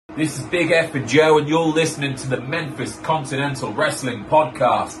This is Big F and Joe, and you're listening to the Memphis Continental Wrestling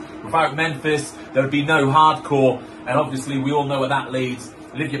Podcast. Without Memphis, there would be no hardcore, and obviously we all know where that leads.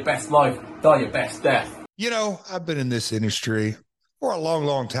 Live your best life, die your best death. You know, I've been in this industry for a long,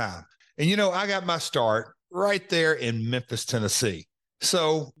 long time. And, you know, I got my start right there in Memphis, Tennessee.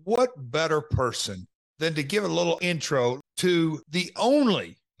 So what better person than to give a little intro to the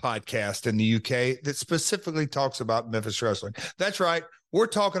only podcast in the UK that specifically talks about Memphis wrestling. That's right. We're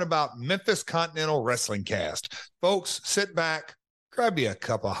talking about Memphis Continental Wrestling Cast. Folks, sit back, grab you a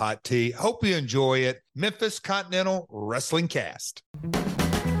cup of hot tea. Hope you enjoy it. Memphis Continental Wrestling Cast.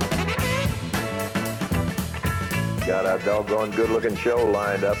 Got a doggone good-looking show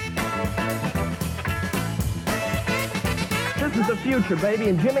lined up. This is the future, baby,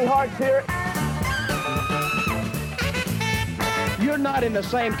 and Jimmy Hart's here. You're not in the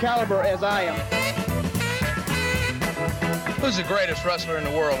same caliber as I am. Who's the greatest wrestler in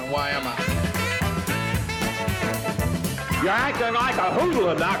the world, and why am I? You're acting like a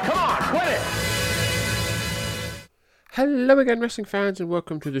hoodlum now. Come on, quit it! Hello again, wrestling fans, and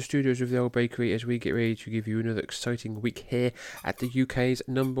welcome to the studios of the Old Bakery as we get ready to give you another exciting week here at the UK's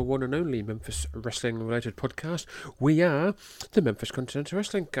number one and only Memphis wrestling-related podcast. We are the Memphis Continental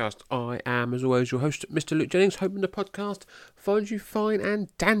Wrestling Cast. I am, as always, your host, Mr. Luke Jennings, hoping the podcast finds you fine and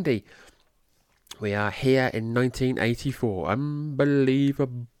dandy. We are here in 1984.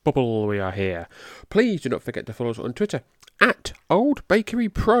 Unbelievable we are here. Please do not forget to follow us on Twitter, at Old Bakery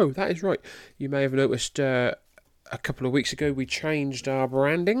Pro. That is right. You may have noticed a couple of weeks ago we changed our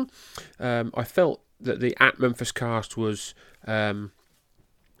branding. I felt that the at Memphis cast was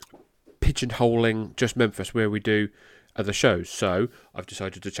pigeonholing just Memphis where we do other shows, so I've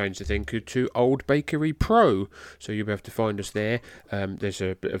decided to change the thing to Old Bakery Pro, so you'll be able to find us there. There's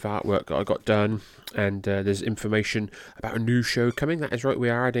a bit of artwork that I got done, and there's information about a new show coming. That is right, we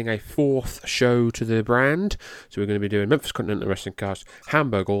are adding a fourth show to the brand, so we're going to be doing Memphis Continental Wrestling Cast,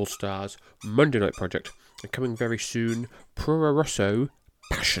 Hamburg All Stars, Monday Night Project, and coming very soon, Pro Rosso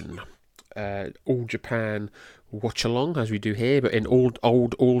Passion. All Japan watch along as we do here, but in all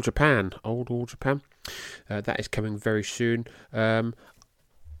Japan. That is coming very soon. I'm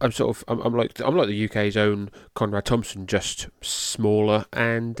like the UK's own Conrad Thompson, just smaller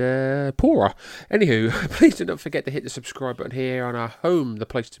and poorer. Anywho, please do not forget to hit the subscribe button here on our home, the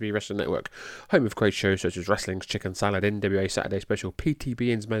place to be Wrestling Network, home of great shows such as Wrestling's Chicken Salad, NWA Saturday Special,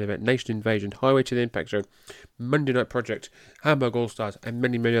 PTBN's Main Event, Nation Invasion, Highway to the Impact Zone, Monday Night Project, Hamburg All Stars, and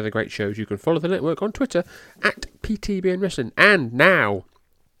many, many other great shows. You can follow the network on Twitter at PTBN Wrestling. And now,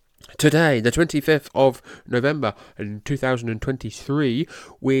 today, the 25th of November in 2023,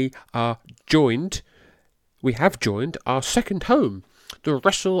 we have joined our second home, the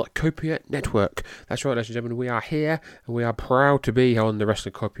WrestleCopia Network. That's right, ladies and gentlemen, we are here and we are proud to be on the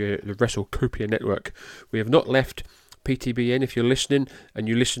WrestleCopia Network. We have not left PTBN. If you're listening and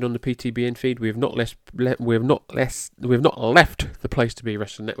you listen on the PTBN feed, we have not left the place to be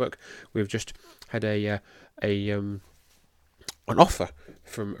Wrestling Network. We've just had an offer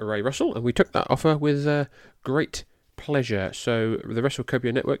from Ray Russell, and we took that offer with great pleasure. So the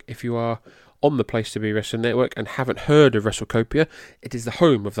WrestleCopia Network, if you are on the Place to Be Wrestling Network and haven't heard of WrestleCopia, it is the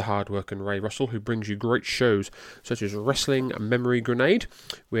home of the hard-working Ray Russell, who brings you great shows such as Wrestling Memory Grenade,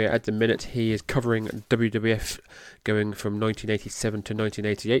 where at the minute he is covering WWF going from 1987 to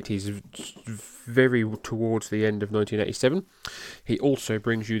 1988. He's very towards the end of 1987. He also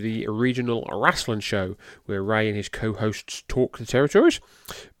brings you the Regional Wrestling Show, where Ray and his co-hosts talk the territories,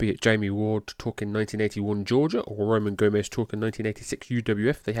 be it Jamie Ward talking 1981 Georgia or Roman Gomez talking 1986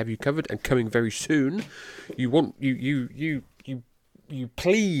 UWF. They have you covered, and coming very soon, you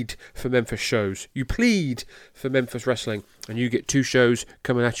plead for Memphis shows. You plead for Memphis wrestling, and you get two shows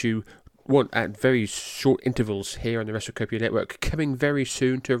coming at you, one at very short intervals here on the WrestleCopia Network, coming very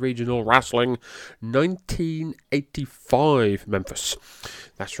soon to Regional Wrestling 1985 Memphis.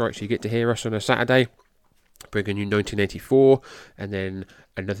 That's right, so you get to hear us on a Saturday, bringing you 1984, and then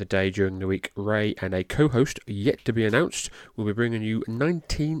another day during the week, Ray and a co-host yet to be announced will be bringing you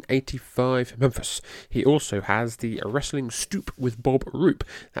 1985 Memphis. He also has the Wrestling Stoop with Bob Roop.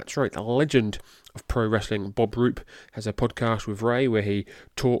 That's right, the legend of pro wrestling, Bob Roop, has a podcast with Ray where he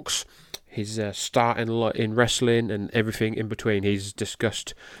talks his start in wrestling and everything in between. He's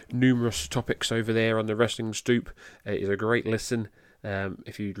discussed numerous topics over there on the Wrestling Stoop. It is a great listen.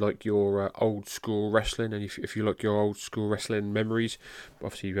 If you like your old school wrestling, and if you like your old school wrestling memories,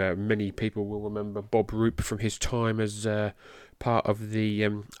 obviously many people will remember Bob Roop from his time as part of the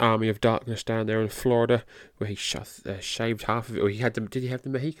Army of Darkness down there in Florida, where he shaved half of it. Or he had did he have the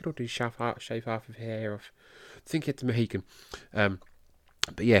Mohican, or did he shave half of his hair off? I think he had the Mohican.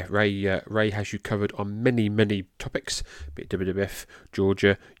 But yeah, Ray has you covered on many topics, be it WWF,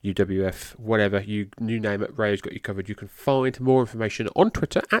 Georgia, UWF, whatever, you name it, Ray has got you covered. You can find more information on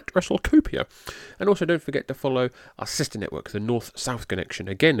Twitter at WrestleCopia. And also don't forget to follow our sister network, the North-South Connection,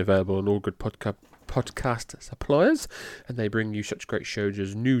 again available on all good podcast suppliers, and they bring you such great shows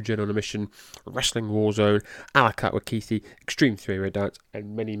as New Gen on a Mission, Wrestling Warzone, a la carte with Keithy, Extreme 3-Way Dance,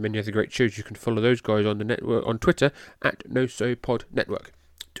 and many other great shows. You can follow those guys on the network on Twitter at NoSoPod Network.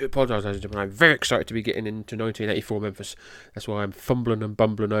 Do apologise, ladies and gentlemen, I'm very excited to be getting into 1984 Memphis. That's why I'm fumbling and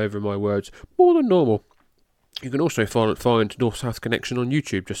bumbling over my words more than normal. You can also find North-South Connection on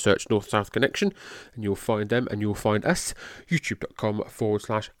YouTube. Just search North-South Connection and you'll find them and you'll find us.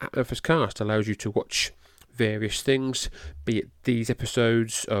 youtube.com/@MemphisCast allows you to watch various things, be it these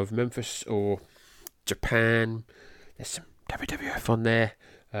episodes of Memphis or Japan. There's some WWF on there.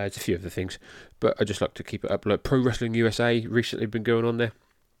 There's a few other things, but I just like to keep it up. Like Pro Wrestling USA recently been going on there.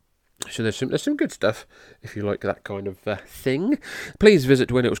 So there's some good stuff if you like that kind of thing. Please visit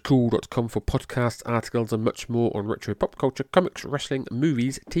whenitwascool.com for podcasts, articles and much more on retro pop culture, comics, wrestling,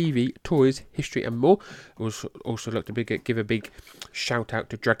 movies, TV, toys, history and more. I would also like to give a big shout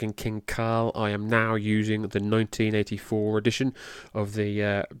out to Dragon King Carl. I am now using the 1984 edition of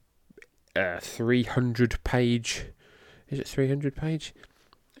the 300 page. Is it 300 page?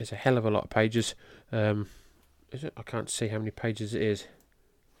 It's a hell of a lot of pages. Is it? I can't see how many pages it is.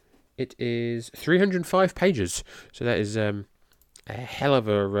 It is 305 pages, so that is a hell of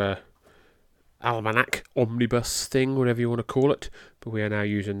a almanac, omnibus thing, whatever you want to call it. But we are now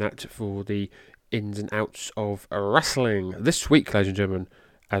using that for the ins and outs of wrestling. This week, ladies and gentlemen,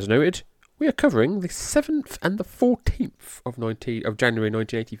 as noted, we are covering the 7th and the 14th of January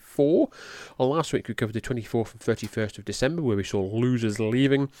 1984. Last week we covered the 24th and 31st of December, where we saw losers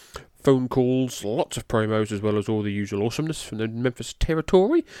leaving, phone calls, lots of promos, as well as all the usual awesomeness from the Memphis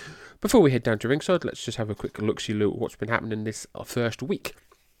territory. Before we head down to ringside, let's just have a quick look-see at what's been happening this first week.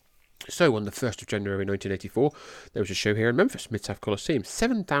 So, on the 1st of January 1984, there was a show here in Memphis, Mid-South Coliseum.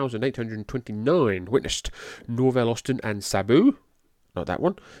 7,829 witnessed Norvell Austin and Sabu, not that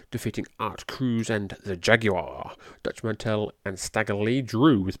one, defeating Art Cruz and the Jaguar. Dutch Mantel and Stagger Lee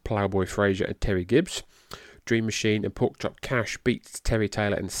drew with Plowboy Frazier and Terry Gibbs. Dream Machine and Porkchop Cash beat Terry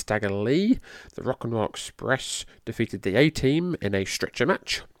Taylor and Stagger Lee. The Rock and Roll Express defeated the A-Team in a stretcher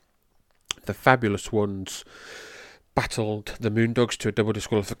match. The Fabulous Ones battled the Moondogs to a double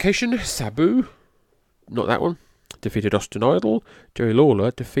disqualification. Sabu, not that one, defeated Austin Idol. Jerry Lawler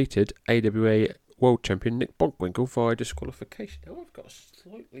defeated AWA World Champion Nick Bockwinkel via disqualification. Now I've got a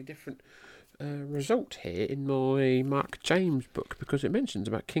slightly different result here in my Mark James book because it mentions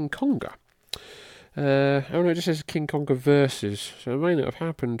about King Konga. Oh no, it just says King Konga versus, so it may not have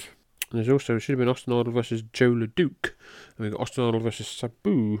happened. And there's also, it should have been Austin Idol versus Joe LeDuc. And we've got Austin Idol versus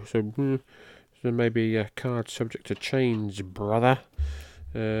Sabu. So maybe a card subject to change, brother.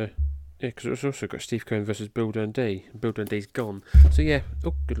 Yeah, because it's also got Steve Cohen versus Bill Dundee. Bill Dundee's gone. So yeah,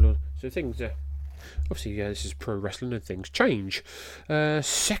 oh good lord. So things obviously, this is pro wrestling and things change.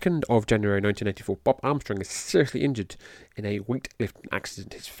 2nd of January 1984, Bob Armstrong is seriously injured in a weightlifting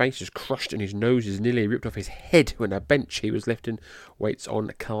accident. His face is crushed and his nose is nearly ripped off his head when a bench he was lifting weights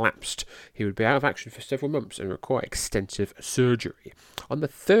on collapsed. He would be out of action for several months and require extensive surgery. On the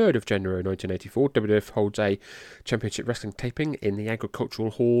 3rd of January 1984, WWF holds a championship wrestling taping in the Agricultural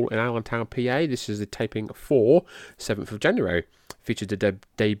Hall in Allentown, PA. This is the taping for 7th of January. Featured the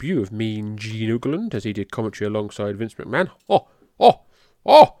debut of Mean Gene Okerlund as he did commentary alongside Vince McMahon.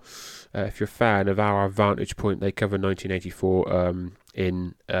 If you're a fan of our Vantage Point, they cover 1984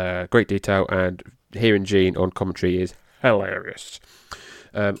 in great detail, and hearing Gene on commentary is hilarious.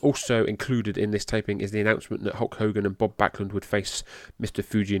 Also included in this taping is the announcement that Hulk Hogan and Bob Backlund would face Mr.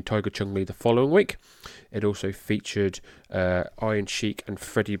 Fuji and Tiger Chung Lee the following week. It also featured Iron Sheik and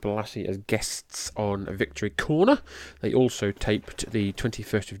Freddie Blassie as guests on Victory Corner. They also taped the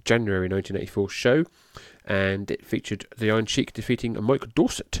 21st of January 1984 show, and it featured the Iron Sheik defeating Mike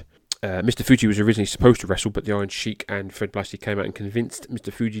Dorset. Mr. Fuji was originally supposed to wrestle, but the Iron Sheik and Fred Blassie came out and convinced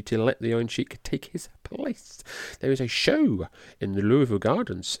Mr. Fuji to let the Iron Sheik take his place. There is a show in the Louisville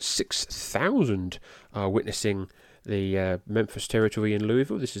Gardens. 6,000 are witnessing the Memphis territory in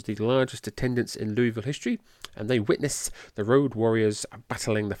Louisville. This is the largest attendance in Louisville history, and they witness the Road Warriors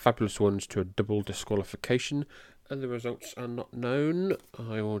battling the Fabulous Ones to a double disqualification. And the results are not known.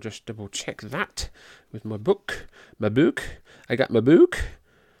 I will just double check that with my book. I got my book.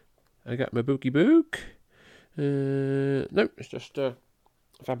 I got my bookie book. No, it's just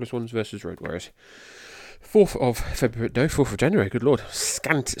Fabulous Ones versus Road Warriors. 4th of January, good lord.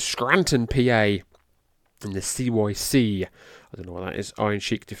 Scranton, PA. In the CYC, I don't know what that is, Iron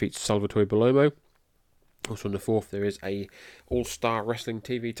Sheik defeats Salvatore Bellomo. Also on the 4th, there is a All-Star Wrestling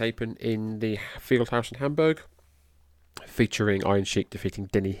TV taping in the Fieldhouse in Hamburg, featuring Iron Sheik defeating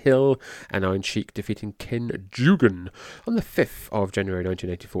Denny Hill and Iron Sheik defeating Ken Dugan. On the 5th of January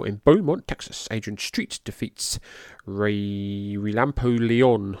 1984 in Beaumont, Texas, Adrian Street defeats Relampago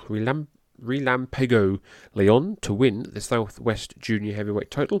Leon to win the Southwest Junior Heavyweight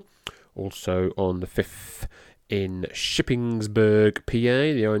title. Also on the 5th in Shippensburg,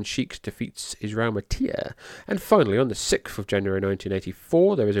 PA, the Iron Sheik defeats Israel Matia. And finally, on the 6th of January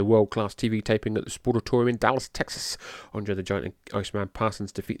 1984, there is a world-class TV taping at the Sportatorium in Dallas, Texas. Andre the Giant and Iceman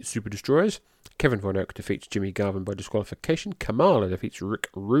Parsons defeat the Super Destroyers. Kevin Von Erich defeats Jimmy Garvin by disqualification. Kamala defeats Rick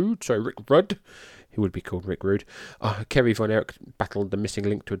Rudd. He would be called Rick Rude. Kerry Von Erich battled the missing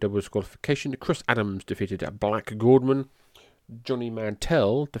link to a double disqualification. Chris Adams defeated Black Gordman. Johnny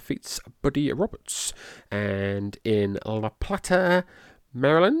Mantell defeats Buddy Roberts. And in La Plata,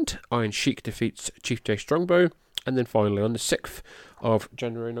 Maryland, Iron Sheik defeats Chief J Strongbow. And then finally, on the 6th of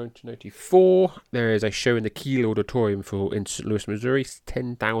January 1984, there is a show in the Kiel Auditorium in St. Louis, Missouri.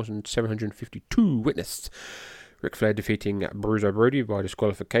 10,752 witnessed. Ric Flair defeating Bruiser Brody by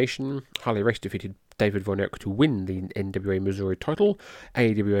disqualification. Harley Race defeated David Von Erich to win the NWA Missouri title.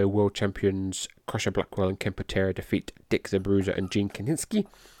 AWA World Champions Crusher Blackwell and Ken Patera defeat Dick the Bruiser and Gene Kaninsky.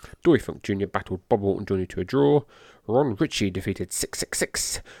 Dory Funk Jr. battled Bob Orton Jr. to a draw. Ron Ritchie defeated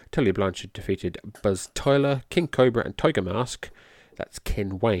 666. Tully Blanchard defeated Buzz Tyler. King Cobra and Tiger Mask, that's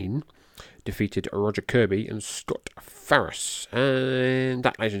Ken Wayne, defeated Roger Kirby and Scott Farris. And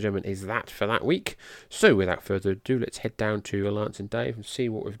that, ladies and gentlemen, is that for that week. So without further ado, let's head down to Alliance and Dave and see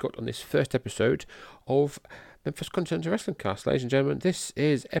what we've got on this first episode of Memphis Continental Wrestling Cast. Ladies and gentlemen, this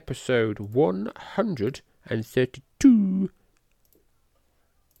is episode 132.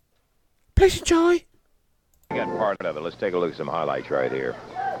 Please enjoy. I got part of it. Let's take a look at some highlights right here.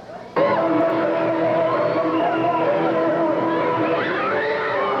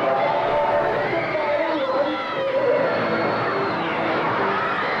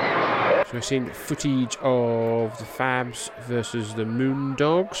 So we've seen footage of the Fabs versus the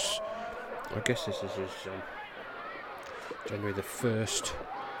Moondogs. I guess this is January the 1st.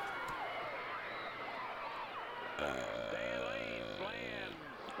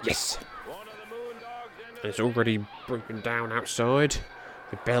 Yes! And it's already broken down outside.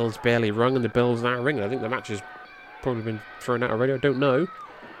 The bell's barely rung and the bell's now ringing. I think the match has probably been thrown out already. I don't know.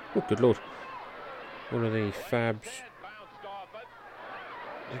 Oh, good lord. One of the Fabs...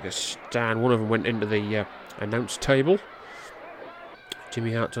 I think a stand. One of them went into the announce table.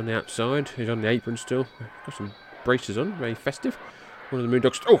 Jimmy Hart's on the outside. He's on the apron still. Got some braces on. Very festive. One of the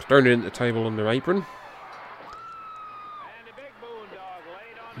Moondogs. Oh, thrown it into the table on their apron.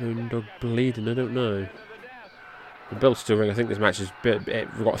 Moondog bleeding. I don't know. The bell's still ringing. I think this match has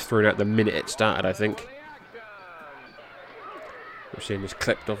got thrown out the minute it started, I think. We're seeing this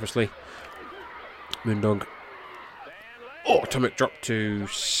clipped, obviously. Moondog. Oh, atomic drop to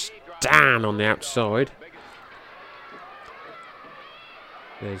Stan on the outside.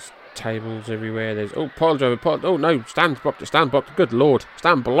 There's tables everywhere. There's pile driver. Oh no, Stan blocked it. Stan blocked it. Good lord,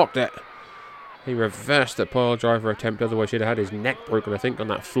 Stan blocked it. He reversed the pile driver attempt. Otherwise, he'd have had his neck broken, I think, on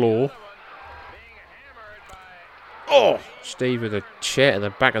that floor. Oh, Steve with a chair to the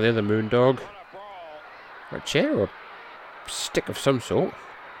back of the other Moondog. A chair or a stick of some sort.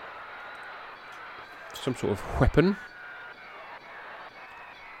 Some sort of weapon.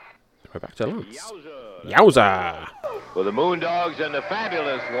 We're back to Lance. Yowza! Well, the Moondogs and the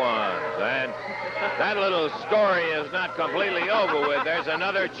Fabulous Ones. And that little story is not completely over with. There's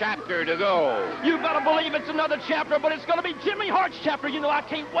another chapter to go. You better believe it's another chapter, but it's going to be Jimmy Hart's chapter. You know, I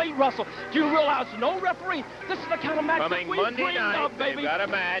can't wait, Russell. Do you realize no referee? This is the kind of match Coming that we Monday dreamed night, of, baby. they've got a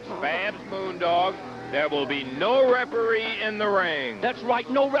match. Fabs Moondogs. There will be no referee in the ring. That's right,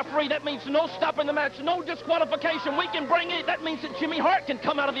 no referee. That means no stopping the match, no disqualification. We can bring it. That means that Jimmy Hart can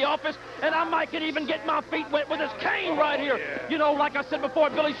come out of the office, and I might can even get my feet wet with his cane right here. Yeah. You know, like I said before,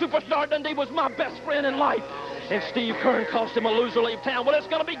 Billy Superstar Dundee was my best friend in life. And Steve Kern cost him a loser leave town. Well, it's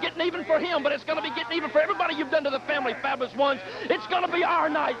going to be getting even for him, but it's going to be getting even for everybody you've done to the family Fabulous Ones. It's going to be our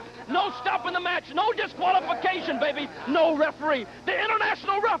night. No stopping the match, no disqualification, baby. No referee. The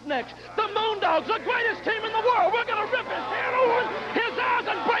International Roughnecks, the Moondogs, the greatest team in the world. We're going to rip his head over his eyes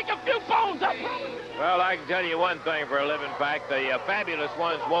and break a few bones, I promise. Well, I can tell you one thing for a living fact. The Fabulous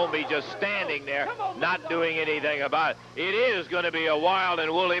Ones won't be just standing there, not doing anything about it. It is going to be a wild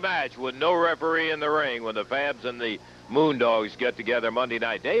and woolly match with no referee in the ring when the Fabs and the Moondogs get together Monday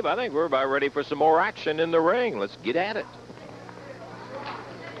night. Dave, I think we're about ready for some more action in the ring. Let's get at it.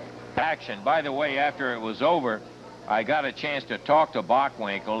 action. By the way, after it was over, I got a chance to talk to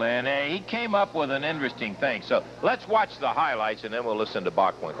Bockwinkel, and he came up with an interesting thing. So let's watch the highlights, and then we'll listen to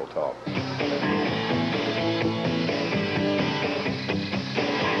Bockwinkel talk.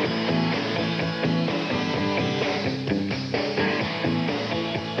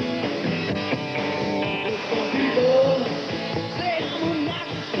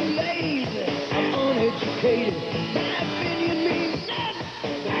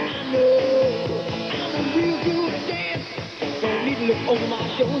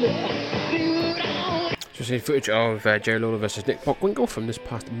 Just seen footage of Jerry Lawler versus Nick Bockwinkel from this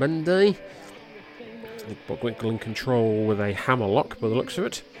past Monday. Nick Bockwinkel in control with a hammerlock by the looks of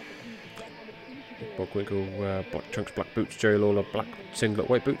it. Nick Bockwinkel, black trunks, black boots. Jerry Lawler, black singlet,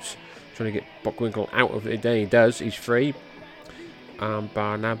 white boots. Trying to get Bockwinkel out of it. There he does. He's free.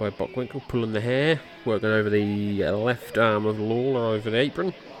 Bar now by Bockwinkel, pulling the hair, working over the left arm of Lawler over the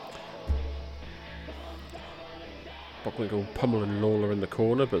apron. Bockwinkel pummeling Lawler in the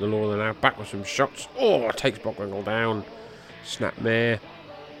corner, but the Lawler now back with some shots. Oh, takes Bockwinkel down. Snapmare.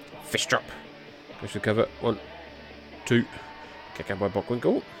 Fist drop. Goes to cover. 1, 2. Kick out by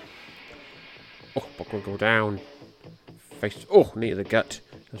Bockwinkel. Oh, Bockwinkel down. Face. Oh, knee to the gut.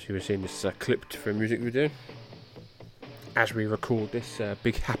 As you were seeing this clipped for a music video. As we record this,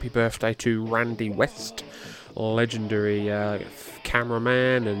 big happy birthday to Randy West, legendary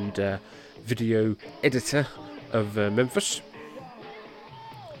cameraman and video editor of Memphis.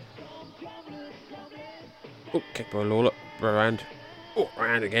 Oh, kick by Lawler, around. Oh,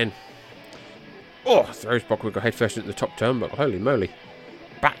 around again. Oh, throws Bockwinkel head first into the top turnbuckle. Holy moly.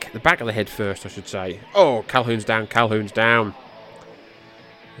 The back of the head first, I should say. Oh, Calhoun's down, Calhoun's down.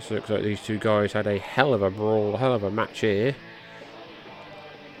 This looks like these two guys had a hell of a brawl, a hell of a match here.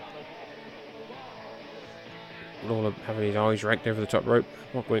 Lawler having his eyes raked over the top rope.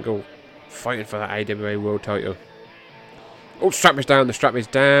 Bockwinkel fighting for that AWA World title. Oh, strap is down, the strap is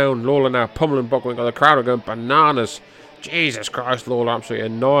down. Lawler now pummeling Bockwinkel. The crowd are going bananas. Jesus Christ, Lawler absolutely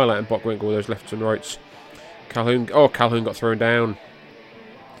annihilating Bockwinkel with those lefts and rights. Calhoun got thrown down.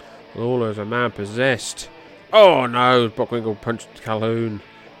 Lawler's a man possessed. Oh no, Bockwinkel punched Calhoun.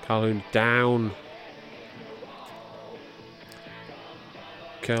 Calhoun down.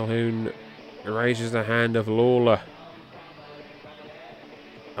 Calhoun raises the hand of Lawler.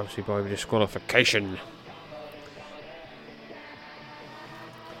 Obviously by disqualification.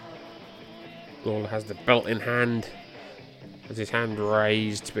 Lawler has the belt in hand. Has his hand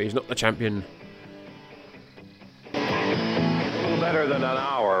raised, but he's not the champion. A little better than an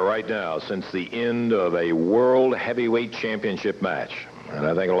hour right now since the end of a World Heavyweight Championship match. And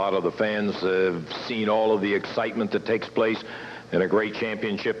I think a lot of the fans have seen all of the excitement that takes place in a great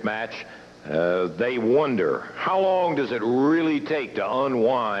championship match. They wonder, how long does it really take to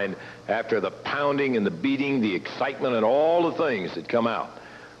unwind after the pounding and the beating, the excitement, and all the things that come out?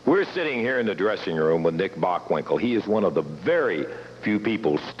 We're sitting here in the dressing room with Nick Bockwinkel. He is one of the very few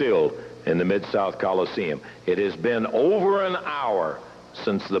people still in the Mid-South Coliseum. It has been over an hour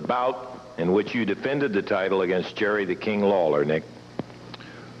since the bout in which you defended the title against Jerry the King Lawler, Nick.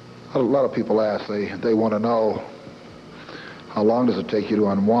 A lot of people ask, they want to know, how long does it take you to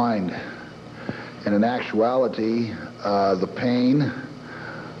unwind? And in actuality, the pain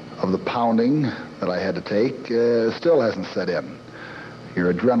of the pounding that I had to take still hasn't set in.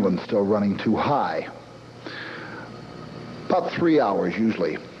 Your adrenaline's still running too high. About 3 hours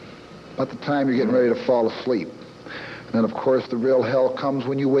usually. About the time you're getting ready to fall asleep. And then, of course, the real hell comes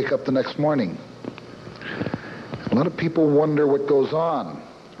when you wake up the next morning. A lot of people wonder what goes on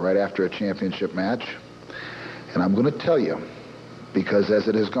right after a championship match. And I'm going to tell you, because as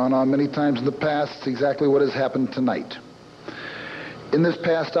it has gone on many times in the past, it's exactly what has happened tonight. In this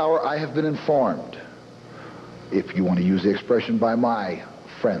past hour, I have been informed, if you want to use the expression, by my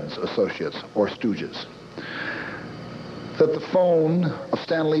friends, associates, or stooges, that the phone of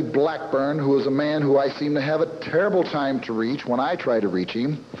Stanley Blackburn, who is a man who I seem to have a terrible time to reach when I try to reach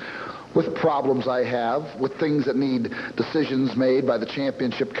him, with problems I have, with things that need decisions made by the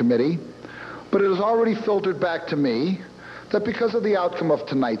championship committee, but it has already filtered back to me that because of the outcome of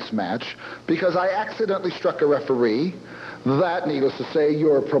tonight's match, because I accidentally struck a referee, that, needless to say,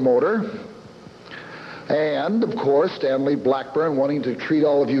 your promoter, and, of course, Stanley Blackburn, wanting to treat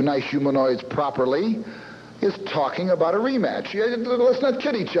all of you nice humanoids properly, is talking about a rematch. Let's not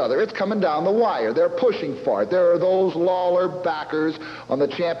kid each other. It's coming down the wire. They're pushing for it. There are those Lawler backers on the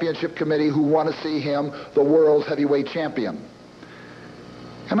championship committee who want to see him the world's heavyweight champion.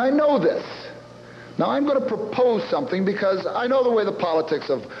 And I know this. Now, I'm going to propose something because I know the way the politics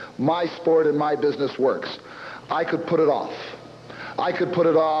of my sport and my business works. I could put it off. I could put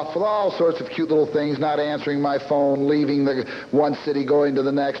it off with all sorts of cute little things, not answering my phone, leaving the one city, going to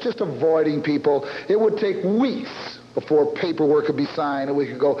the next, just avoiding people. It would take weeks before paperwork could be signed, and we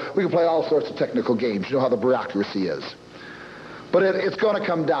could play all sorts of technical games. You know how the bureaucracy is. But it's going to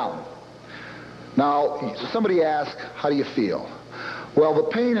come down. Now, somebody asked, how do you feel? Well, the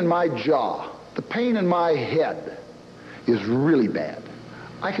pain in my jaw, the pain in my head is really bad.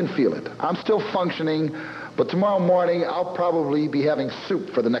 I can feel it. I'm still functioning, but tomorrow morning I'll probably be having soup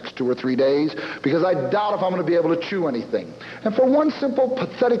for the next 2 or 3 days because I doubt if I'm going to be able to chew anything. And for one simple,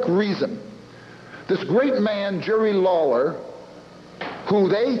 pathetic reason. This great man, Jerry Lawler, who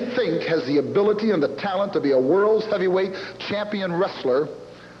they think has the ability and the talent to be a world's heavyweight champion wrestler,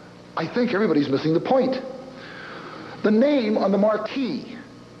 I think everybody's missing the point. The name on the marquee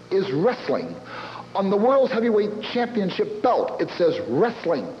is wrestling. On the World's Heavyweight Championship belt, it says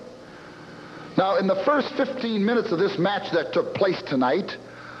wrestling. Now, in the first 15 minutes of this match that took place tonight,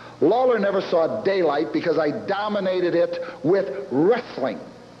 Lawler never saw daylight because I dominated it with wrestling.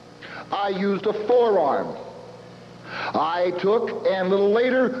 I used a forearm. I took, and a little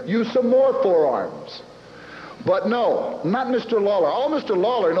later, used some more forearms. But no, not Mr. Lawler. All Mr.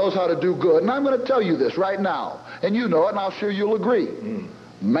 Lawler knows how to do good, and I'm going to tell you this right now. And you know it, and I'm sure you'll agree.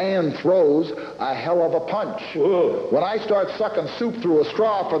 Man throws a hell of a punch. Whoa. When I start sucking soup through a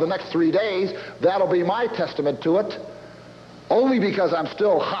straw for the next 3 days, that'll be my testament to it. Only because I'm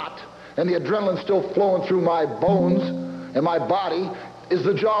still hot and the adrenaline's still flowing through my bones and my body is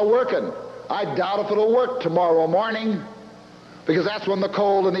the jaw working. I doubt if it'll work tomorrow morning because that's when the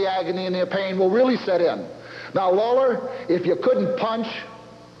cold and the agony and the pain will really set in. Now, Lawler, if you couldn't punch,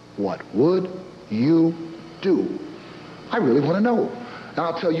 what would you do? I really want to know. And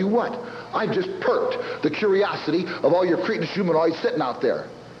I'll tell you what, I've just perked the curiosity of all your cretinous humanoids sitting out there.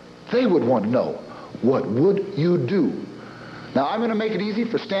 They would want to know, what would you do? Now, I'm going to make it easy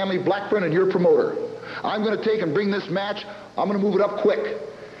for Stanley Blackburn and your promoter. I'm going to take and bring this match, I'm going to move it up quick.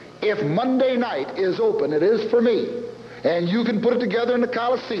 If Monday night is open, it is for me, and you can put it together in the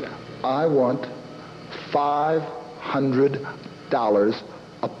Coliseum, I want $500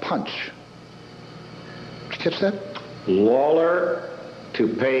 a punch. Did you catch that? Lawler to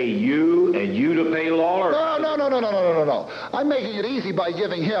pay you and you to pay Lawler? No. I'm making it easy by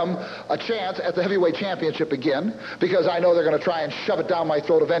giving him a chance at the heavyweight championship again because I know they're going to try and shove it down my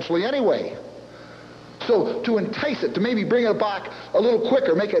throat eventually anyway. So to entice it, to maybe bring it back a little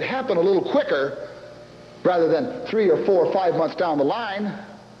quicker, make it happen a little quicker, rather than 3 or 4 or 5 months down the line,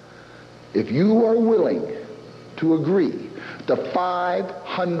 if you are willing to agree to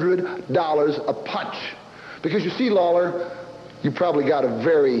 $500 a punch, because you see, Lawler, you probably got a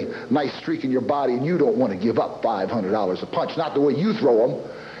very nice streak in your body and you don't want to give up $500 a punch, not the way you throw them.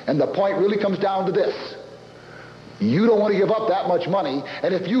 And the point really comes down to this. You don't want to give up that much money,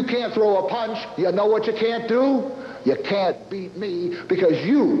 and if you can't throw a punch, you know what you can't do? You can't beat me because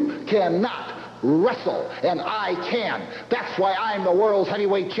you cannot wrestle, and I can. That's why I'm the world's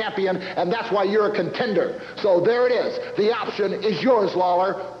heavyweight champion, and that's why you're a contender. So there it is. The option is yours,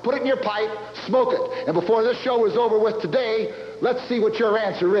 Lawler. Put it in your pipe, smoke it. And before this show is over with today, let's see what your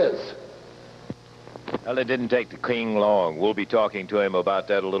answer is. Well, it didn't take the king long. We'll be talking to him about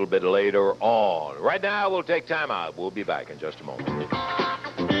that a little bit later on. Right now, we'll take time out. We'll be back in just a moment.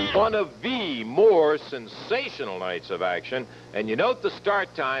 One of the more sensational nights of action, and you note the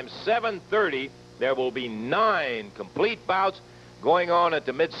start time, 7:30. There will be 9 complete bouts going on at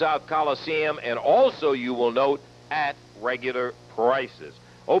the Mid-South Coliseum, and also you will note at regular prices.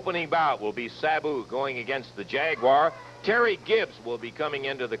 Opening bout will be Sabu going against the Jaguar. Terry Gibbs will be coming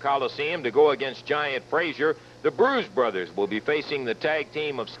into the Coliseum to go against Giant Frazier. The Bruise Brothers will be facing the tag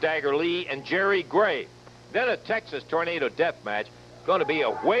team of Stagger Lee and Jerry Gray. Then a Texas Tornado Death Match. Going to be a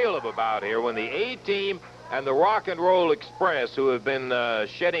whale of a bout here when the A-Team and the Rock and Roll Express, who have been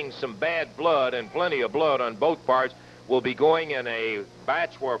shedding some bad blood and plenty of blood on both parts, will be going in a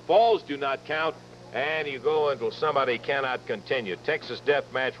match where falls do not count, and you go until somebody cannot continue. Texas Death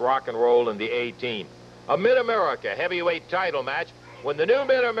Match, Rock and Roll, and the A-Team. A Mid-America heavyweight title match when the new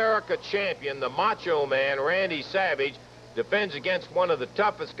Mid-America champion, the Macho Man, Randy Savage, defends against one of the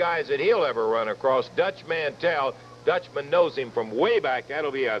toughest guys that he'll ever run across, Dutch Mantell. Dutchman knows him from way back.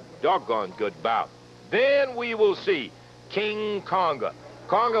 That'll be a doggone good bout. Then we will see King Konga.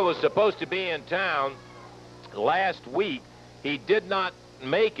 Konga was supposed to be in town last week. He did not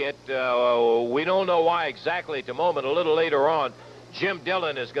make it. We don't know why exactly at the moment. A little later on, Jim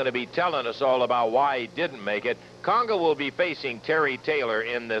Dillon is going to be telling us all about why he didn't make it. Konga will be facing Terry Taylor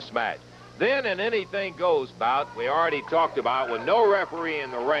in this match. Then an anything goes bout we already talked about with no referee in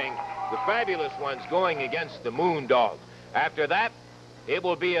the ring. The Fabulous Ones going against the Moondogs. After that, It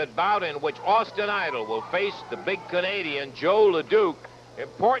will be a bout in which Austin Idol will face the big Canadian Joe LeDuc.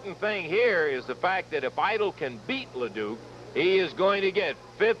 Important thing here is the fact that if Idol can beat LeDuc, he is going to get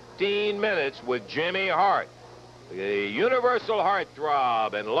 15 minutes with Jimmy Hart. The universal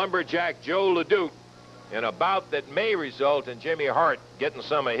heartthrob and lumberjack Joe LeDuc in a bout that may result in Jimmy Hart getting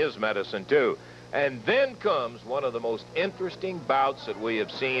some of his medicine too. And then comes one of the most interesting bouts that we have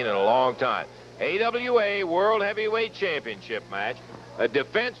seen in a long time. AWA World Heavyweight Championship match. A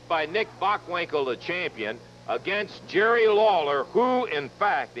defense by Nick Bockwinkel, the champion, against Jerry Lawler, who, in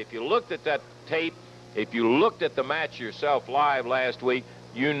fact, if you looked at that tape, if you looked at the match yourself live last week,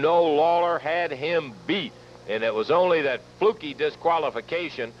 you know Lawler had him beat. And it was only that fluky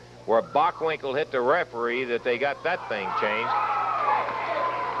disqualification where Bockwinkel hit the referee that they got that thing changed.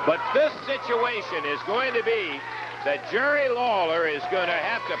 But this situation is going to be that Jerry Lawler is going to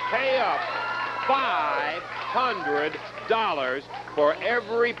have to pay up $500 for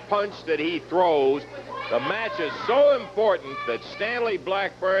every punch that he throws. The match is so important that Stanley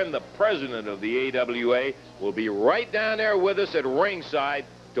Blackburn, the president of the AWA, will be right down there with us at ringside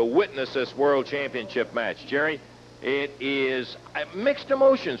to witness this World Championship match. Jerry, it is mixed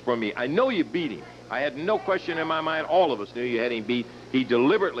emotions for me. I know you beat him. I had no question in my mind. All of us knew you had him beat. He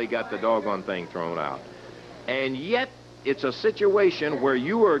deliberately got the doggone thing thrown out. And yet, it's a situation where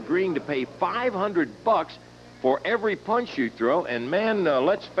you are agreeing to pay $500 for every punch you throw. And, man,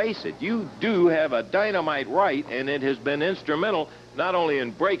 let's face it, you do have a dynamite right, and it has been instrumental not only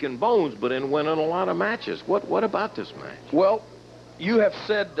in breaking bones, but in winning a lot of matches. What about this match? Well, you have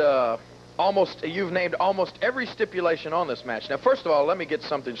said you've named almost every stipulation on this match. Now, first of all, let me get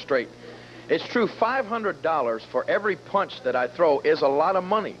something straight. It's true, $500 for every punch that I throw is a lot of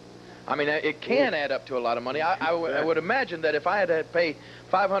money. I mean, it can add up to a lot of money. I would imagine that if I had to pay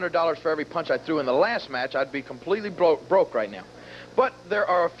 $500 for every punch I threw in the last match, I'd be completely broke right now. But there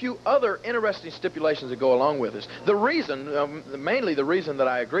are a few other interesting stipulations that go along with this. The reason, mainly the reason that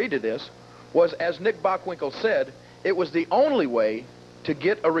I agreed to this was, as Nick Bockwinkel said, it was the only way to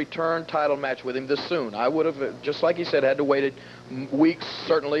get a return title match with him this soon. I would have, just like he said, had to wait weeks,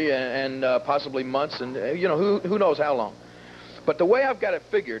 certainly, and possibly months, and, you know, who knows how long. But the way I've got it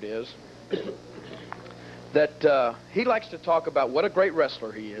figured is that he likes to talk about what a great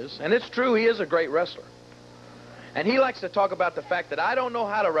wrestler he is, and it's true, he is a great wrestler. And he likes to talk about the fact that I don't know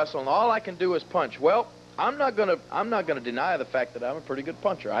how to wrestle, and all I can do is punch. Well, I'm not gonna deny the fact that I'm a pretty good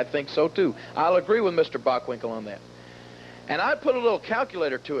puncher. I think so too. I'll agree with Mr. Bockwinkel on that. And I put a little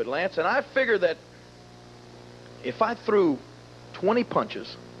calculator to it, Lance, and I figure that if I threw 20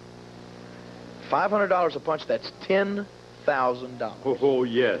 punches, $500 a punch, that's $10,000. Oh,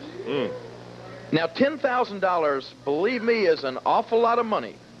 yes. Now, $10,000, believe me, is an awful lot of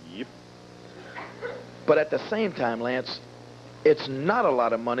money. Yep. But at the same time, Lance, it's not a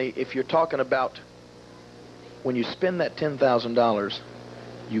lot of money if you're talking about when you spend that $10,000,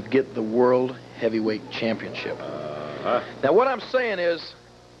 you get the World Heavyweight Championship. Now, what I'm saying is,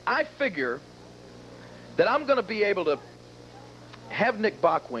 I figure that I'm going to be able to have Nick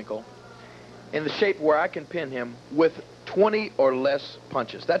Bockwinkel in the shape where I can pin him with 20 or less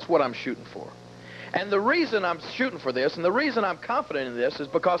punches. That's what I'm shooting for. And the reason I'm shooting for this, and the reason I'm confident in this, is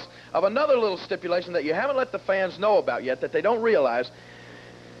because of another little stipulation that you haven't let the fans know about yet, that they don't realize.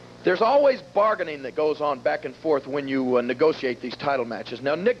 There's always bargaining that goes on back and forth when you negotiate these title matches.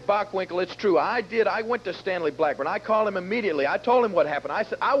 Now, Nick Bockwinkel, it's true. I went to Stanley Blackburn. I called him immediately. I told him what happened. I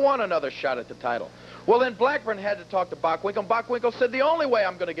said, I want another shot at the title. Well, then Blackburn had to talk to Bockwinkel, and Bockwinkel said the only way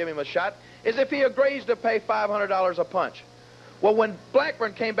I'm going to give him a shot is if he agrees to pay $500 a punch. Well, when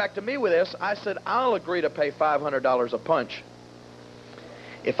Blackburn came back to me with this, I said, I'll agree to pay $500 a punch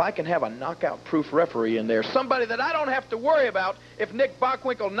if I can have a knockout-proof referee in there, somebody that I don't have to worry about if Nick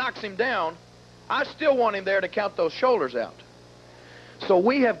Bockwinkel knocks him down. I still want him there to count those shoulders out. So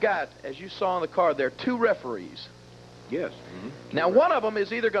we have got, as you saw on the card there, 2 referees. Yes. Now, one of them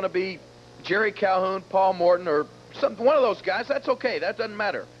is either going to be Jerry Calhoun, Paul Morton, or one of those guys. That's okay. That doesn't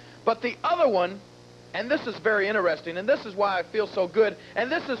matter. But the other one, and this is very interesting, and this is why I feel so good,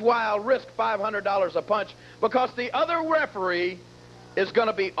 and this is why I'll risk $500 a punch, because the other referee is going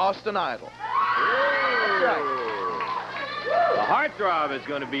to be Austin Idol. That's right. The heartthrob is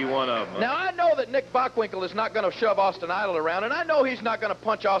going to be one of them. Now, I know that Nick Bockwinkel is not going to shove Austin Idol around, and I know he's not going to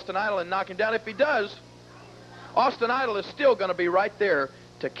punch Austin Idol and knock him down. If he does, Austin Idol is still going to be right there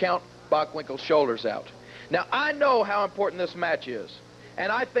to count Bockwinkel's shoulders out. Now, I know how important this match is,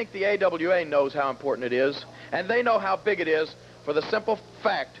 and I think the AWA knows how important it is, and they know how big it is for the simple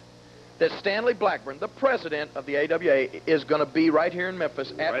fact that Stanley Blackburn, the president of the AWA, is going to be right here in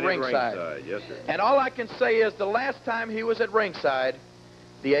Memphis at ringside. Yes, sir. And all I can say is the last time he was at ringside,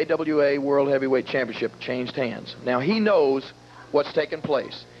 the AWA World Heavyweight Championship changed hands. Now, he knows what's taking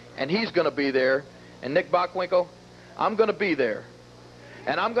place, and he's going to be there. And Nick Bockwinkel, I'm going to be there.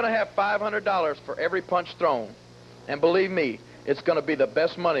 And I'm going to have $500 for every punch thrown. And believe me, it's going to be the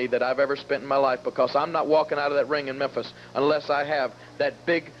best money that I've ever spent in my life, because I'm not walking out of that ring in Memphis unless I have that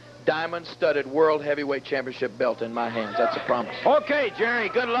big diamond-studded World Heavyweight Championship belt in my hands. That's a promise. Okay, Jerry,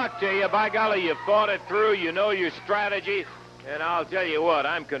 good luck to you. By golly, you've thought it through. You know your strategy. And I'll tell you what,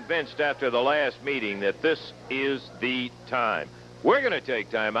 I'm convinced after the last meeting that this is the time. We're going to take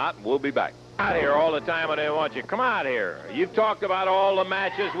time out, and we'll be back. Out here all the time, and I want you. Come out here. You've talked about all the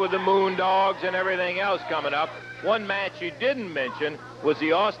matches with the Moondogs and everything else coming up. One match you didn't mention was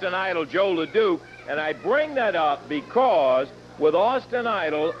the Austin Idol Joe LeDuc, and I bring that up because with Austin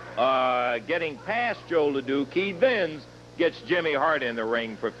Idol getting past Joe LeDuc, he then gets Jimmy Hart in the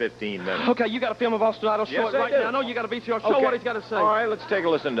ring for 15 minutes. Okay, you got a film of Austin Idol. Show Yes, it right I do. now. I know you got a VCR. Show what he's got to say. All right, let's take a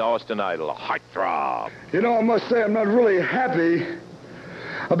listen to Austin Idol, a heartthrob. You know, I must say I'm not really happy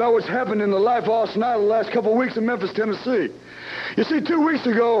about what's happened in the life of Austin Idol the last couple of weeks in Memphis, Tennessee. You see, 2 weeks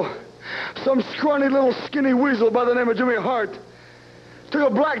ago, some scrawny little skinny weasel by the name of Jimmy Hart took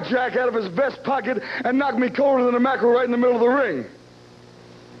a blackjack out of his vest pocket and knocked me colder than a mackerel right in the middle of the ring.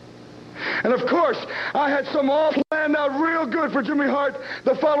 And of course, I had some all planned out real good for Jimmy Hart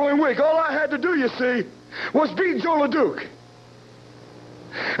the following week. All I had to do, you see, was beat Joe LeDuc.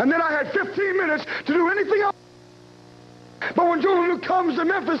 And then I had 15 minutes to do anything else. But when Joe LeDuc comes to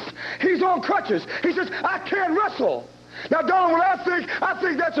Memphis, he's on crutches. He says, I can't wrestle. Now, Donald, what I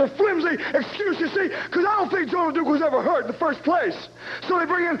think that's a flimsy excuse, you see, because I don't think Joe LeDuc was ever hurt in the first place. So they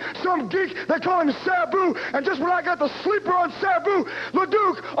bring in some geek, they call him Sabu, and just when I got the sleeper on Sabu,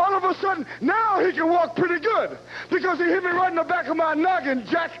 LeDuc, all of a sudden, now he can walk pretty good, because he hit me right in the back of my noggin,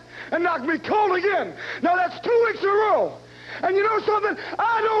 Jack, and knocked me cold again. Now, that's 2 weeks in a row. And you know something?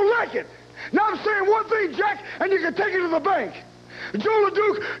 I don't like it. Now, I'm saying one thing, Jack, and you can take it to the bank. Joe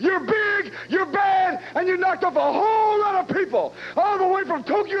LeDuc, you're big, you're bad, and you knocked off a whole lot of people, all the way from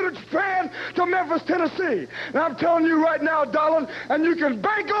Tokyo to Japan to Memphis, Tennessee. And I'm telling you right now, darling, and you can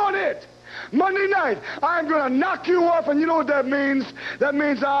bank on it, Monday night, I'm going to knock you off, and you know what that means? That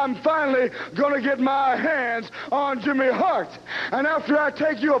means I'm finally going to get my hands on Jimmy Hart. And after I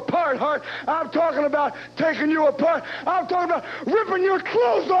take you apart, Hart, I'm talking about taking you apart. I'm talking about ripping your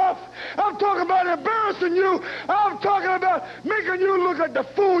clothes off. I'm talking about embarrassing you. I'm talking about making you look like the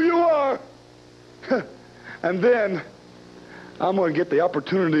fool you are. And then I'm going to get the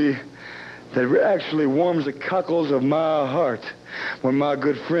opportunity that actually warms the cockles of my heart when my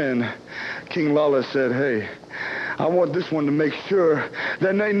good friend King Lawler said, hey, I want this one to make sure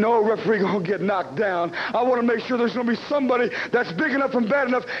that ain't no referee gonna get knocked down. I want to make sure there's gonna be somebody that's big enough and bad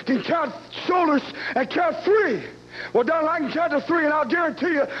enough can count shoulders and count three. Well, Donald, I can count to three, and I'll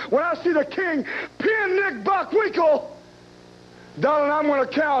guarantee you, when I see the king pin Nick Bockwinkel, Donald, I'm going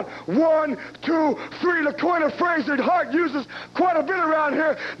to count 1, 2, 3. The coin of phrase that Hart uses quite a bit around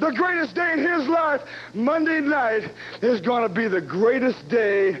here. The greatest day in his life, Monday night, is going to be the greatest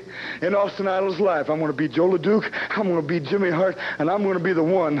day in Austin Idol's life. I'm going to beat Joe LeDuc. I'm going to beat Jimmy Hart, and I'm going to be the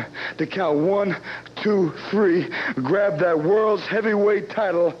one to count 1, 2, 3, grab that world's heavyweight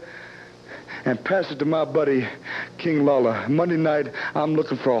title, and pass it to my buddy, King Lawler. Monday night, I'm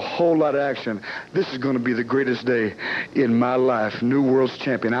looking for a whole lot of action. This is going to be the greatest day in my life. New world's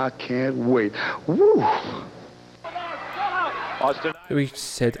champion. I can't wait. Woo! Austin. We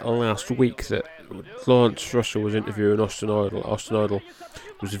said last week that Lance Russell was interviewing Austin Idol. Austin Idol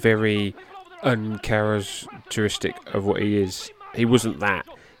was very uncharacteristic of what he is. He wasn't that.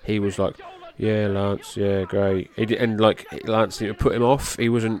 He was like, yeah, Lance, yeah, great. And like, Lance didn't put him off. He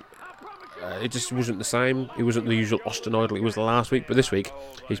wasn't. It just wasn't the same. He wasn't the usual Austin Idol he was last week, but this week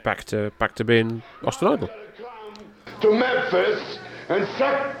he's back to being Austin Idol. To Memphis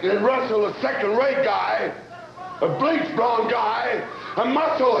and Russell, a second-rate guy, a bleach blonde guy, a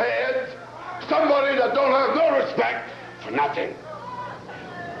musclehead, somebody that don't have no respect for nothing.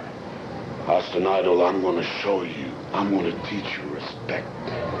 Austin Idol, I'm going to show you. I'm going to teach you respect.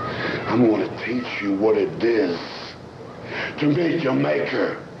 I'm going to teach you what it is to meet your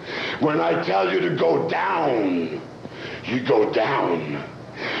maker. When I tell you to go down, you go down.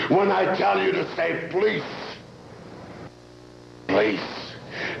 When I tell you to say please, please.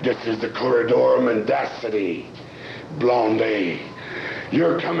 This is the corridor mendacity. Blondie,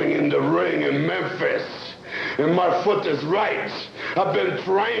 you're coming in the ring in Memphis, and my foot is right. I've been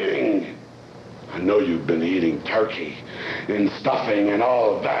training. I know you've been eating turkey and stuffing and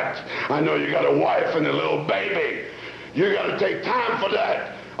all of that. I know you got a wife and a little baby. You got to take time for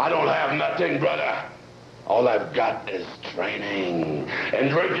that. I don't have nothing, brother. All I've got is training and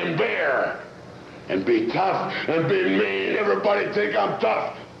drinking beer. And be tough and be mean. Everybody think I'm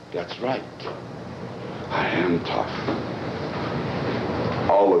tough. That's right. I am tough.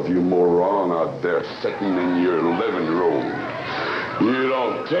 All of you moron out there sitting in your living room. You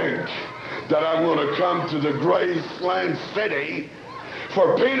don't think that I'm going to come to the Graceland City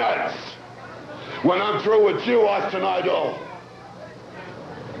for peanuts when I'm through with you, Austin Idol.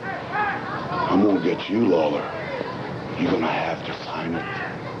 I'm going to get you, Lawler. You're going to have to sign it.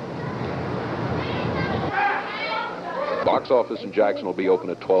 Box office in Jackson will be open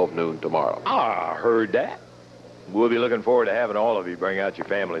at 12 noon tomorrow. I heard that. We'll be looking forward to having all of you bring out your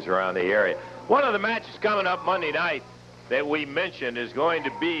families around the area. One of the matches coming up Monday night that we mentioned is going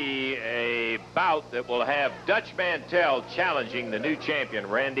to be a bout that will have Dutch Mantell challenging the new champion,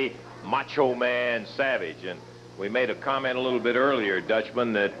 Randy Macho Man Savage. And we made a comment a little bit earlier,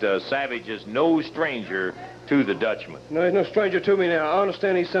 Dutchman, that Savage is no stranger to the Dutchman. No, he's no stranger to me now. I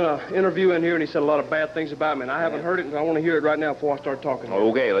understand he sent an interview in here and he said a lot of bad things about me, and I haven't heard it, and I want to hear it right now before I start talking.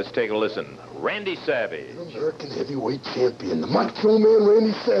 Okay, let's take a listen. Randy Savage. American heavyweight champion, the Macho Man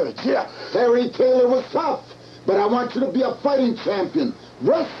Randy Savage. Yeah, Terry Taylor was tough, but I want you to be a fighting champion.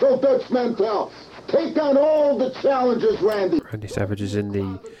 Wrestle Dutch Mantell. Take on all the challengers, Randy. Randy Savage is in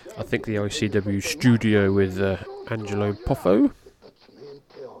the, I think, the ICW studio with Angelo Poffo.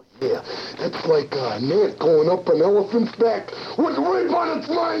 Yeah, that's like an ant going up an elephant's back with a rape on its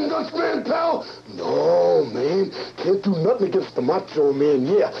mind, Dutch Mantell. No, man, can't do nothing against the Macho Man,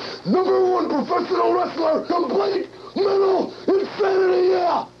 yeah. #1 professional wrestler, complete mental insanity,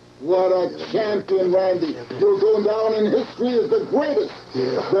 yeah. What a champion, Randy. You're going down in history as the greatest.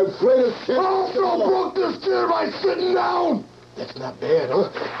 Yeah. The greatest champion. I also broke this chair by sitting down. That's not bad, huh?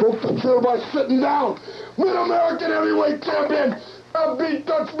 Broke the chair by sitting down. Mid-American heavyweight champion. I beat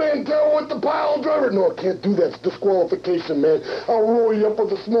Dutch Mantell with the pile driver. No, I can't do that. It's disqualification, man. I'll roll you up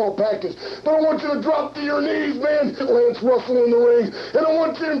with a small package. But I want you to drop to your knees, man. Lance Russell in the ring. And I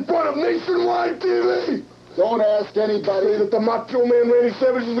want you in front of nationwide TV. Don't ask anybody. Say that the Macho Man Randy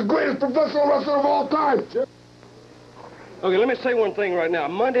Savage is the greatest professional wrestler of all time. Okay, let me say one thing right now.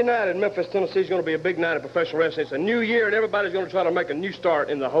 Monday night in Memphis, Tennessee is going to be a big night of professional wrestling. It's a new year, and everybody's going to try to make a new start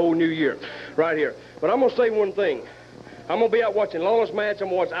in the whole new year right here. But I'm going to say one thing. I'm going to be out watching Lawler's match, I'm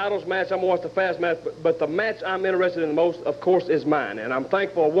going to watch Idol's match, I'm going to watch the Fast match, but the match I'm interested in the most, of course, is mine. And I'm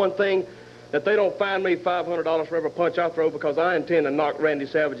thankful for one thing, that they don't fine me $500 for every punch I throw, because I intend to knock Randy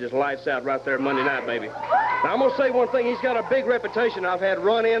Savage's lights out right there Monday night, baby. Now, I'm going to say one thing. He's got a big reputation. I've had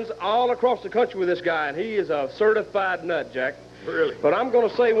run-ins all across the country with this guy, and he is a certified nut, Jack. Really? But I'm going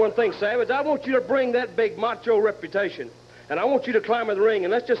to say one thing, Savage. I want you to bring that big macho reputation. And I want you to climb in the ring,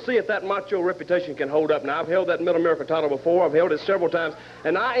 and let's just see if that macho reputation can hold up. Now, I've held that Mid-America title before. I've held it several times.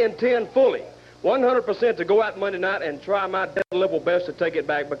 And I intend fully, 100% to go out Monday night and try my level best to take it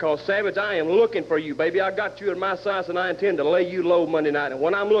back, because, Savage, I am looking for you, baby. I got you in my sights, and I intend to lay you low Monday night. And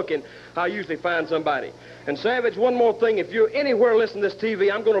when I'm looking, I usually find somebody. And, Savage, one more thing. If you're anywhere listening to this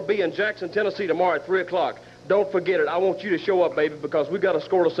TV, I'm going to be in Jackson, Tennessee tomorrow at 3 o'clock. Don't forget it. I want you to show up, baby, because we've got a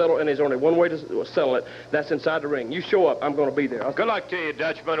score to settle, and there's only one way to settle it. That's inside the ring. You show up, I'm going to be there. Good luck to you,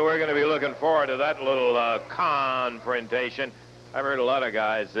 Dutchman. We're going to be looking forward to that little confrontation. I've heard a lot of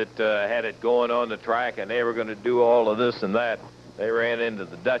guys that had it going on the track, and they were going to do all of this and that. They ran into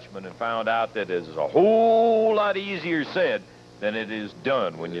the Dutchman and found out that it's a whole lot easier said than it is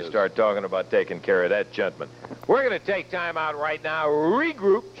done when you start talking about taking care of that gentleman. We're going to take time out right now,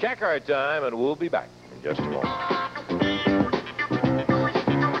 regroup, check our time, and we'll be back in just a moment.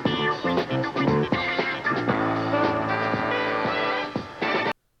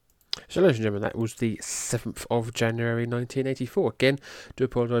 So, ladies and gentlemen, that was the 7th of January 1984. Again, do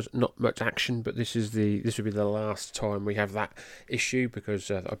apologise, not much action, but this will be the last time we have that issue,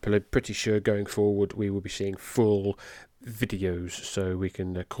 because I'm pretty sure going forward we will be seeing full videos, so we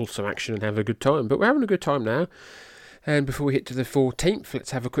can call some action and have a good time. But we're having a good time now. And before we hit to the 14th, let's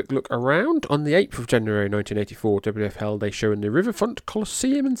have a quick look around. On the 8th of January 1984, WWF held a show in the Riverfront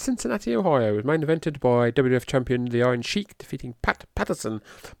Coliseum in Cincinnati, Ohio. It was main evented by WWF champion The Iron Sheik, defeating Pat Patterson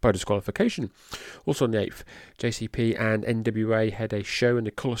by disqualification. Also on the 8th, JCP and NWA had a show in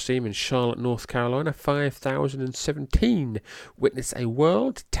the Coliseum in Charlotte, North Carolina. 5,017 witnessed a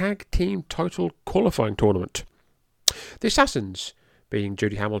World Tag Team Title qualifying tournament. The Assassins being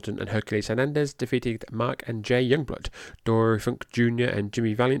Judy Hamilton and Hercules Hernandez, defeated Mark and Jay Youngblood. Dory Funk Jr. and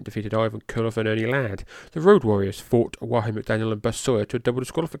Jimmy Valiant defeated Ivan Koloff and Ernie Ladd. The Road Warriors fought Wahoo McDaniel and Buzz Sawyer to a double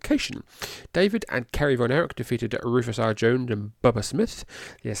disqualification. David and Kerry Von Erich defeated Rufus R. Jones and Bubba Smith.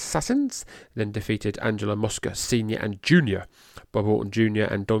 The Assassins then defeated Angela Mosca Sr. and Jr. Bob Orton Jr.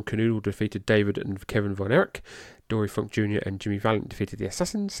 and Don Canoodle defeated David and Kevin Von Erich. Dory Funk Jr. and Jimmy Valiant defeated the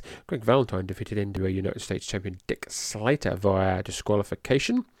Assassins. Greg Valentine defeated NWA United States Champion Dick Slater via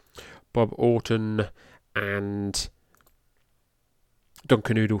disqualification. Bob Orton and Don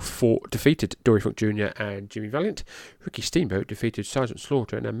Canoodle defeated Dory Funk Jr. and Jimmy Valiant. Ricky Steamboat defeated Sergeant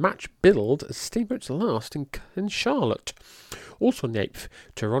Slaughter in a match billed as Steamboat's last in Charlotte. Also on the 8th,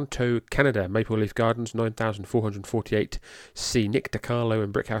 Toronto, Canada, Maple Leaf Gardens, 9,448. C. Nick DiCarlo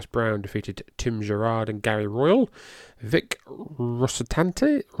and Brickhouse Brown defeated Tim Gerard and Gary Royal. Vic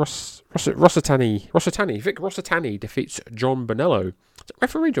Rossitani defeats John Bonello.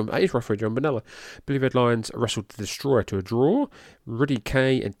 Referee John Bonello. Billy Red Lions wrestled the Destroyer to a draw. Rudy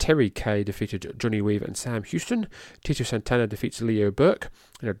Kay and Terry Kay defeated Johnny Weaver and Sam Houston. Tito Santana defeats Leo Burke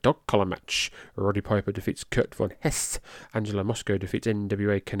in a dog collar match. Roddy Piper defeats Kurt Von Hess. Angela Moscow defeats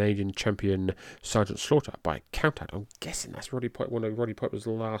NWA Canadian champion Sergeant Slaughter by countout. I'm guessing that's one of Roddy Piper's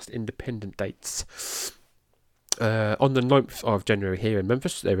last independent dates. On the 9th of January here in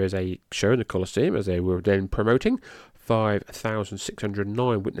Memphis, there is a show in the Coliseum, as they were then promoting.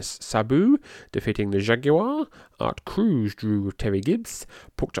 5,609 witness Sabu defeating the Jaguar. Art Cruz drew with Terry Gibbs.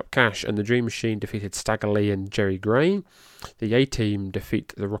 Porkchop Cash and the Dream Machine defeated Stagger Lee and Jerry Gray. The A-Team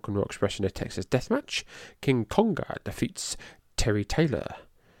defeat the Rock and Roll Express in a Texas Deathmatch. King Konga defeats Terry Taylor.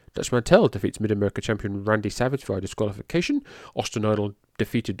 Dutch Mantel defeats Mid-America champion Randy Savage via disqualification. Austin Idol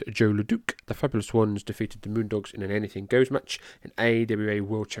defeated Joe LeDuc. The Fabulous Ones defeated the Moondogs in an Anything Goes match. And AWA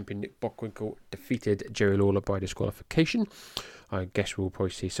World Champion Nick Bockwinkel defeated Jerry Lawler by disqualification. I guess we'll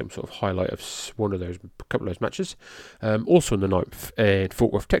probably see some sort of highlight of a couple of those matches. Also on the 9th, in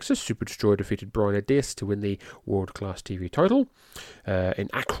Fort Worth, Texas, Super Destroyer defeated Brian Adias to win the World Class TV title. In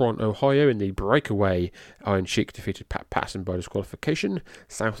Akron, Ohio, in the Breakaway, Iron Sheik defeated Pat Patterson by disqualification.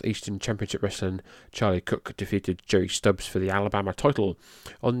 Southeastern Championship Wrestling, Charlie Cook defeated Jerry Stubbs for the Alabama title.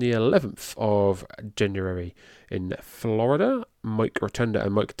 On the 11th of January, in Florida, Mike Rotunda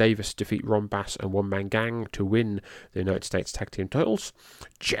and Mike Davis defeat Ron Bass and One Man Gang to win the United States Tag Team titles.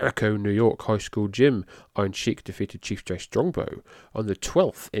 Jericho, New York High School Gym, Iron Sheik defeated Chief J Strongbow. On the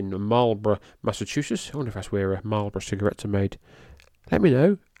 12th in Marlborough, Massachusetts, I wonder if that's where Marlboro cigarettes are made. Let me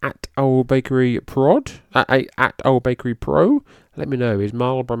know. At Old Bakery Prod, at Old Bakery Pro. Let me know, is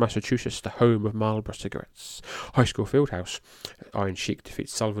Marlborough, Massachusetts the home of Marlboro cigarettes? High School Fieldhouse, Iron Sheik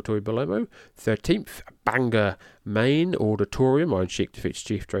defeats Salvatore Bellomo. 13th, Bangor, Maine Auditorium, Iron Sheik defeats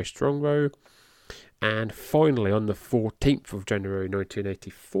Chief Dre Strongbow. And finally, on the 14th of January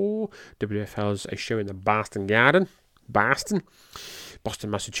 1984, WF has a show in the Boston Garden. Boston,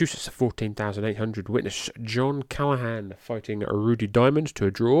 Massachusetts, 14,800 witness John Callahan fighting Rudy Diamond to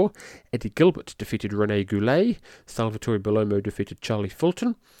a draw. Eddie Gilbert defeated Rene Goulet. Salvatore Bellomo defeated Charlie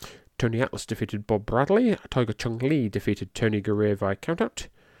Fulton. Tony Atlas defeated Bob Bradley. Tiger Chung Lee defeated Tony Gurrier via countout.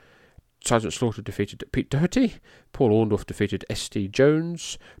 Sergeant Slaughter defeated Pete Doherty. Paul Orndorff defeated S.D.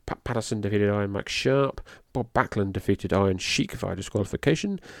 Jones. Pat Patterson defeated Iron Mike Sharp. Bob Backlund defeated Iron Sheik via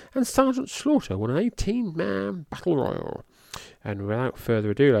disqualification. And Sergeant Slaughter won an 18-man battle royal. And without further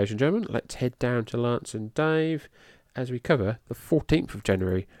ado, ladies and gentlemen, let's head down to Lance and Dave as we cover the 14th of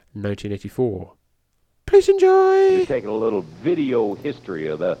January 1984. Please enjoy! You're taking a little video history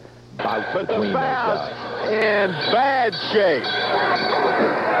of the bout between those guys. In bad shape.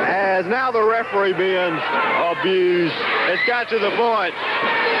 As now the referee being abused, it's got to the point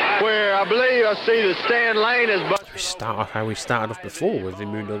where I believe I see that Stan Lane is... We start off how we started off before with the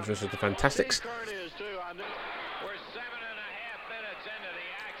Moondogs versus the Fantastics.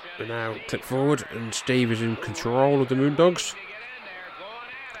 We now click forward and Steve is in control of the Moondogs.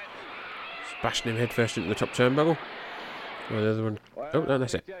 Bashing him headfirst into the top turnbuckle. Well, the other one... Oh, no,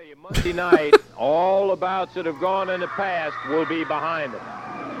 that's it. Monday night, all the bouts that have gone in the past will be behind them.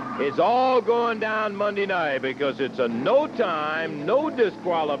 It's all going down Monday night because it's a no time, no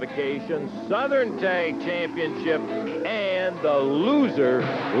disqualification, Southern Tag Championship, and the loser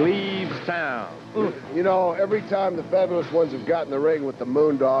leaves town. You know, every time the Fabulous Ones have gotten in the ring with the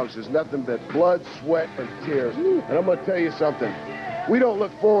Moondogs, there's nothing but blood, sweat, and tears. And I'm going to tell you something. We don't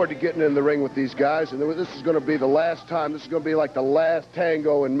look forward to getting in the ring with these guys, and this is going to be the last time. This is going to be like the last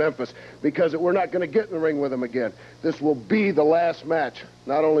tango in Memphis because we're not going to get in the ring with them again. This will be the last match.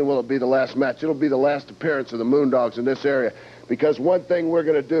 Not only will it be the last match, it'll be the last appearance of the Moondogs in this area Because one thing we're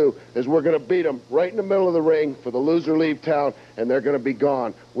going to do is we're going to beat them right in the middle of the ring for the loser leave town, and they're going to be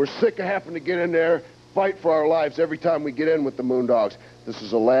gone. We're sick of having to get in there, fight for our lives every time we get in with the Moondogs. This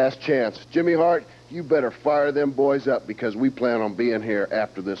is a last chance. Jimmy Hart, you better fire them boys up because we plan on being here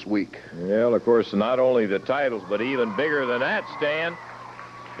after this week. Well, of course, not only the titles, but even bigger than that, Stan.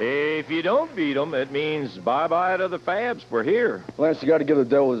 If you don't beat them, it means bye-bye to the Fabs. We're here. Lance, you got to give the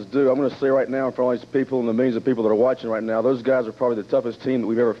devil his due. I'm going to say right now, for all these people and the millions of people that are watching right now, those guys are probably the toughest team that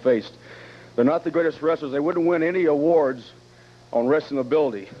we've ever faced. They're not the greatest wrestlers. They wouldn't win any awards on wrestling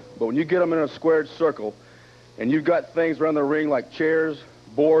ability. But when you get them in a squared circle, and you've got things around the ring like chairs,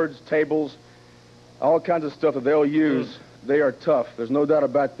 boards, tables, all kinds of stuff that they'll use, they are tough. There's no doubt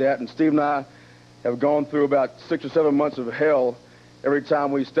about that. And Steve and I have gone through about 6 or 7 months of hell every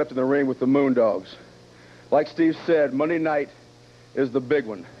time we stepped in the ring with the Moondogs. Like Steve said, Monday night is the big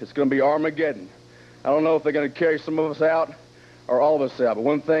one. It's going to be Armageddon. I don't know if they're going to carry some of us out or all of us out, but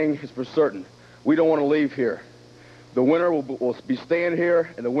one thing is for certain. We don't want to leave here. The winner will be staying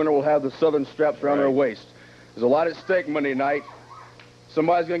here, and the winner will have the southern straps around their waist. There's a lot at stake Monday night.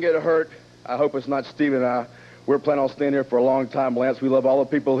 Somebody's going to get hurt. I hope it's not Steve and I. We're planning on staying here for a long time, Lance. We love all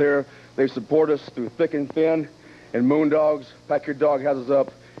the people here. They support us through thick and thin. And Moondogs, pack your dog houses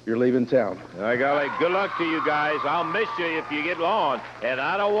up. You're leaving town. By golly, good luck to you guys. I'll miss you if you get on. And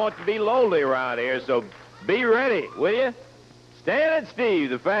I don't want to be lonely around here, so be ready, will you? Stan and Steve,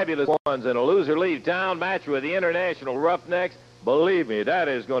 the fabulous ones, in a loser-leave town match with the International Roughnecks. Believe me, that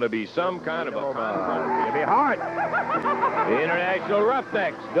is going to be some kind of a confront. It'll be hard. The International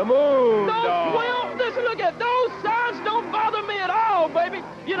Roughnecks, the Moondogs. Well, listen, look at those signs. Don't bother me at all, baby.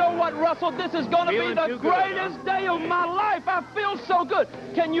 You know what, Russell? This is going to be the greatest day of my life. I feel so good.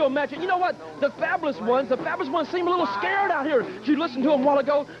 Can you imagine? You know what? The fabulous ones seem a little scared out here. Did you listen to them a while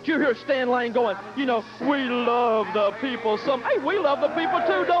ago? Did you hear Stan Lane going, you know, we love the people. Hey, we love the people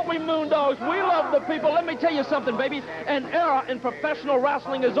too, don't we, Moondogs? We love the people. Let me tell you something, baby. An era in professional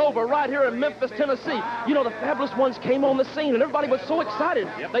wrestling is over right here in Memphis, Tennessee. You know, the fabulous ones came on the scene, and everybody was so excited.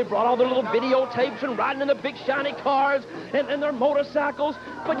 They brought all their little videotapes and riding in the big shiny cars and their motorcycles.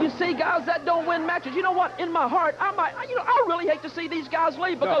 But you see, guys, that don't win matches. You know what? In my heart, I really hate to see these guys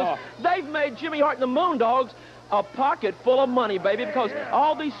leave because they've made Jimmy Hart and the Moondogs a pocket full of money, baby, because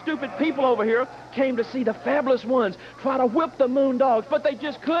all these stupid people over here came to see the fabulous ones try to whip the Moondogs, but they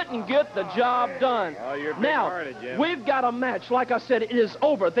just couldn't get the job done. Oh, you're now, we've got a match. Like I said, it is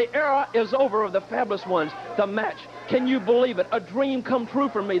over. The era is over of the fabulous ones. The match. Can you believe it? A dream come true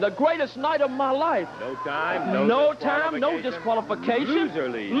for me. The greatest night of my life. No time, no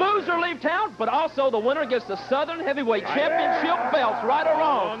disqualification. Loser leave town, but also the winner gets the Southern Heavyweight Championship belts, right or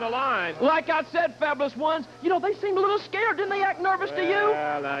wrong. On the line. Like I said, fabulous ones, you know, they seemed a little scared. Didn't they act nervous to you?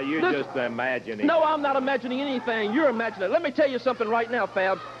 Well, now, you're just imagining. No, I'm not imagining anything. You're imagining it. Let me tell you something right now,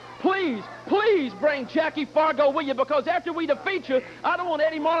 Fabs. Please bring Jackie Fargo with you, because after we defeat you, I don't want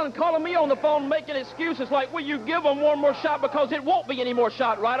Eddie Marlin calling me on the phone making excuses like, will you give them one more shot, because it won't be any more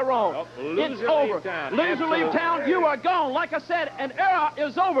shot, right or wrong. It's over. Loser leave town, you are gone. Like I said, an era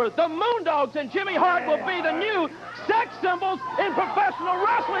is over. The Moondogs and Jimmy Hart will be the new sex symbols in professional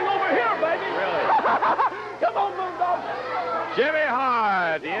wrestling over here, baby. Really? Come on, Moondogs. Jimmy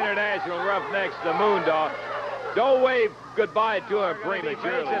Hart, the International Roughnecks, the Moondog. Don't wave goodbye to him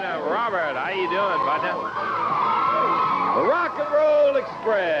prematurely. Robert, how you doing, partner? The Rock and Roll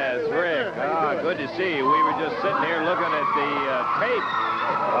Express, Rick. Good to see you. We were just sitting here looking at the tape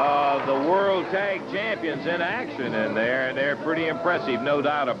of the World Tag Champions in action, and they're pretty impressive, no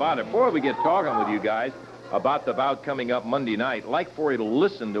doubt about it. Before we get talking with you guys about the bout coming up Monday night, I'd like for you to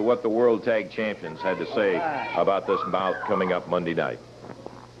listen to what the World Tag Champions had to say about this bout coming up Monday night.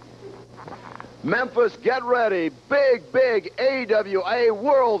 Memphis, get ready. Big AWA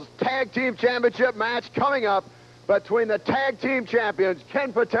World Tag Team Championship match coming up between the Tag Team Champions,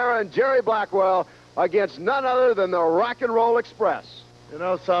 Ken Patera and Jerry Blackwell, against none other than the Rock and Roll Express. You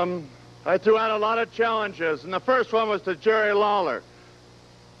know something? I threw out a lot of challenges, and the first one was to Jerry Lawler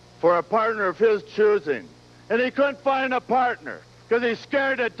for a partner of his choosing. And he couldn't find a partner because he's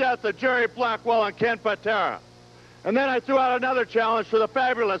scared to death of Jerry Blackwell and Ken Patera. And then I threw out another challenge for the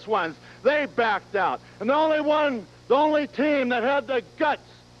fabulous ones. They backed out. And the only team that had the guts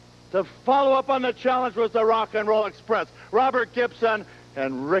to follow up on the challenge was the Rock and Roll Express. Robert Gibson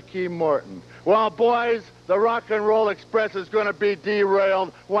and Ricky Morton. Well, boys, the Rock and Roll Express is going to be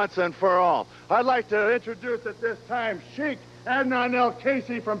derailed once and for all. I'd like to introduce at this time Sheikh Adnan El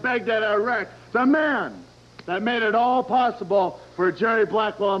Casey from Baghdad, Iraq, the man that made it all possible for Jerry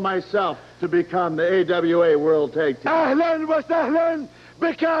Blackwell and myself to become the AWA World Tag Team. Ahlan wa sahlan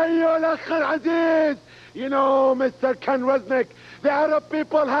بكايو الأخ العزيز. You know, Mr. Ken Resnick, the Arab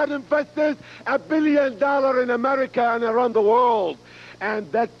people had invested $1 billion in America and around the world. And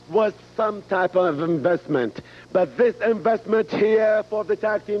that was some type of investment. But this investment here for the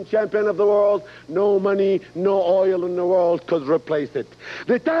tag team champion of the world, no money, no oil in the world could replace it.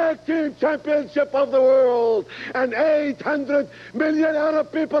 The tag team championship of the world, and 800 million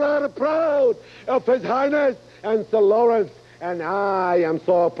Arab people are proud of His Highness and Sir Lawrence. And I am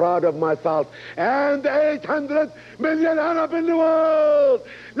so proud of myself and 800 million Arab in the world.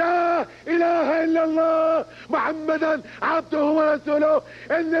 لا إله إلا الله محمدا عبده ورسوله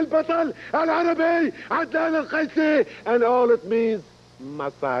إن البطل العربي عدنان القيسي. And all it means,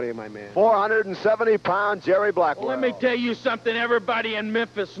 Masari, my man. 470-pound Jerry Blackwell. Well, let me tell you something. Everybody in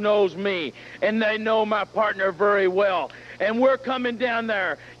Memphis knows me, and they know my partner very well. And we're coming down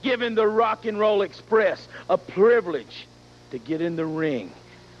there giving the Rock and Roll Express a privilege to get in the ring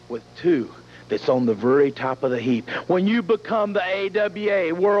with two that's on the very top of the heap. When you become the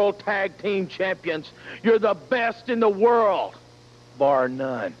AWA World Tag Team Champions, you're the best in the world, bar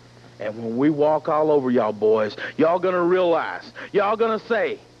none. And when we walk all over y'all boys, y'all gonna realize, y'all gonna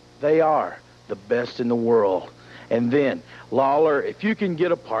say, they are the best in the world. And then, Lawler, if you can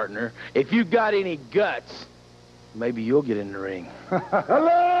get a partner, if you got any guts, maybe you'll get in the ring.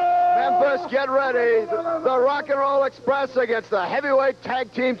 Hello! Memphis, get ready. The Rock and Roll Express against the heavyweight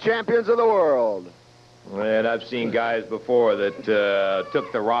tag team champions of the world. And I've seen guys before that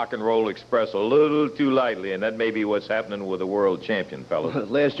took the Rock and Roll Express a little too lightly, and that may be what's happening with the world champion, fellas.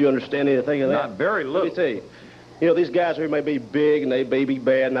 Last you understand anything of that? Not very little. Let me tell you. You know, these guys here may be big and they may be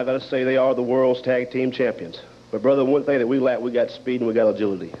bad, and I got to say they are the world's tag team champions. But, brother, one thing that we lack, we got speed and we got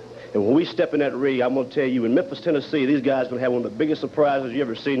agility. And when we step in that ring, I'm going to tell you, in Memphis, Tennessee, these guys are going to have one of the biggest surprises you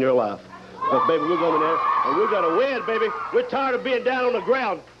ever seen in your life. But, baby, we're going in there, and we're going to win, baby. We're tired of being down on the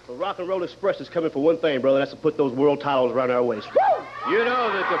ground. The Rock and Roll Express is coming for one thing, brother. That's to put those world titles around our waist. You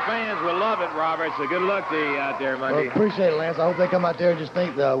know that the fans will love it, Robert, so good luck to you out there Monday. Well, appreciate it, Lance. I hope they come out there and just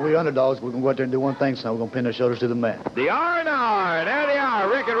think we're underdogs. We're going to go out there and do one thing, so we're going to pin their shoulders to the mat. The R&R, there they are,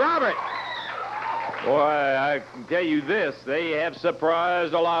 Rick and Robert. Boy, I can tell you this, they have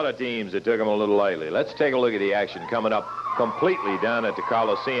surprised a lot of teams that took them a little lightly. Let's take a look at the action coming up completely down at the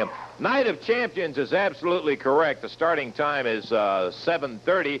Coliseum. Night of Champions is absolutely correct. The starting time is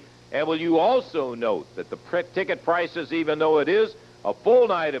 7:30. And will you also note that the ticket prices, even though it is a full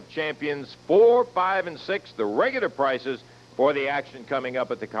Night of Champions, 4, 5, and 6, the regular prices for the action coming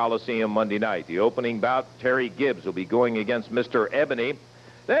up at the Coliseum Monday night. The opening bout, Terry Gibbs will be going against Mr. Ebony.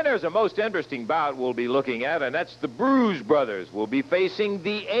 Then there's a most interesting bout we'll be looking at, and that's the Bruise Brothers will be facing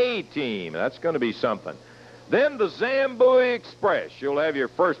the A-Team. That's going to be something. Then the Zambui Express. You'll have your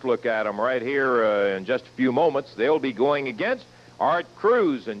first look at them right here in just a few moments. They'll be going against Art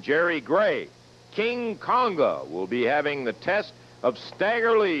Cruz and Jerry Gray. King Konga will be having the test of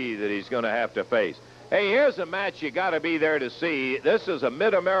Stagger Lee that he's going to have to face. Hey, here's a match you got to be there to see. This is a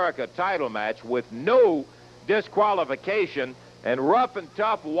Mid-America title match with no disqualification. And rough and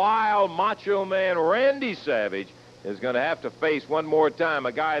tough, wild Macho Man Randy Savage is going to have to face one more time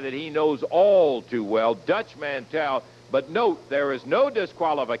a guy that he knows all too well, Dutch Mantel. But note, there is no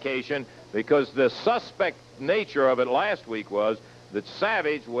disqualification because the suspect nature of it last week was that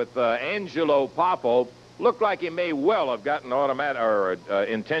Savage with Angelo Popo looked like he may well have gotten automatic or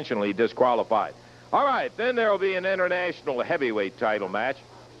intentionally disqualified. All right, then there will be an international heavyweight title match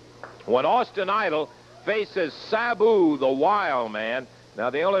when Austin Idol faces Sabu, the Wild Man. Now,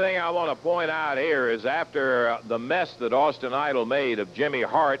 the only thing I want to point out here is after the mess that Austin Idol made of Jimmy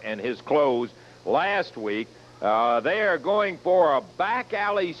Hart and his clothes last week, they are going for a back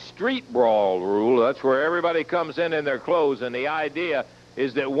alley street brawl rule. That's where everybody comes in their clothes, and the idea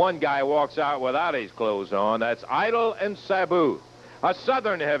is that one guy walks out without his clothes on. That's Idol and Sabu. A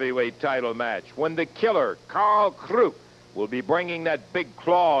Southern heavyweight title match when the killer, Carl Krupp, will be bringing that big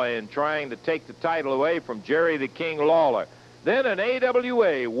claw in, trying to take the title away from Jerry the King Lawler. Then an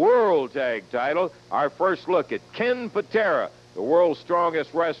AWA World Tag title, our first look at Ken Patera, the world's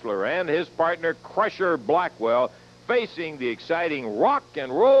strongest wrestler, and his partner Crusher Blackwell, facing the exciting Rock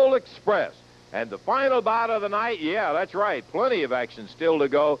and Roll Express. And the final bout of the night, yeah, that's right, plenty of action still to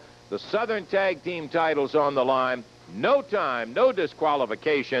go. The Southern Tag Team titles on the line, no time, no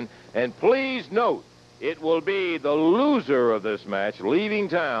disqualification, and please note, it will be the loser of this match leaving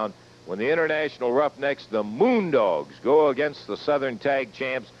town when the International Roughnecks, the Moondogs, go against the Southern Tag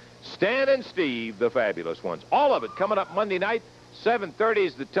Champs, Stan and Steve, the Fabulous Ones. All of it coming up Monday night, 7:30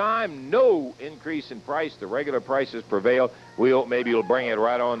 is the time. No increase in price. The regular prices prevail. We hope maybe you'll bring it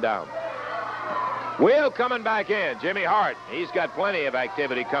right on down. Will coming back in, Jimmy Hart. He's got plenty of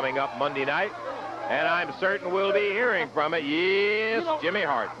activity coming up Monday night, and I'm certain we'll be hearing from it. Yes, Jimmy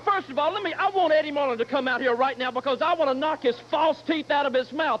Hart. First of all, I want Eddie Marlin to come out here right now because I want to knock his false teeth out of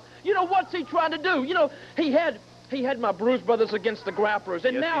his mouth. You know, what's he trying to do? You know, he had my Bruise Brothers against the Grapplers,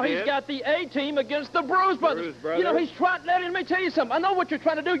 and now he's got the A-team against the Bruise Brothers. You know, he's trying, let me tell you something. I know what you're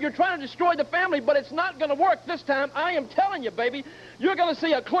trying to do. You're trying to destroy the family, but it's not going to work this time. I am telling you, baby. You're going to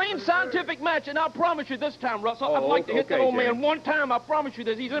see a clean, scientific match, and I promise you this time, Russell, I'd like to hit that old man one time. I promise you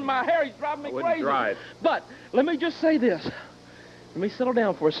this. He's in my hair. He's driving me crazy. But let me just say this. Let me settle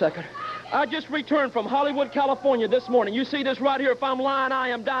down for a second. I just returned from Hollywood, California this morning. You see this right here. If I'm lying, I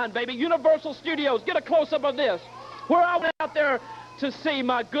am dying, baby. Universal Studios. Get a close-up of this. Where I went out there to see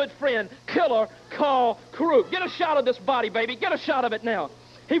my good friend, Killer Carl Krupp. Get a shot of this body, baby. Get a shot of it now.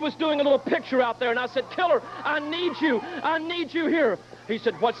 He was doing a little picture out there, and I said, Killer, I need you. I need you here. He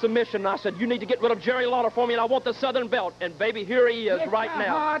said, what's the mission? And I said, you need to get rid of Jerry Lawler for me, and I want the Southern Belt. And, baby, here he is right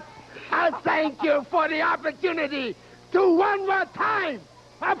now. Hart, I thank you for the opportunity to one more time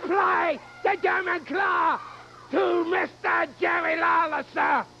apply the German claw to Mr. Jerry Lawler,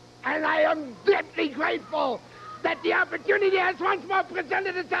 sir. And I am deeply grateful that the opportunity has once more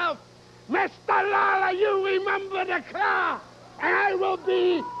presented itself. Mr. Lawler, you remember the claw, and I will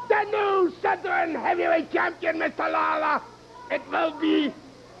be the new Southern heavyweight champion, Mr. Lawler. It will be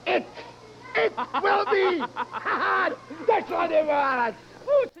it. It will be. That's what it was.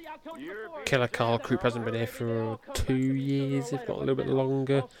 Killer Carl Krupp hasn't been here for 2 years, if not a little bit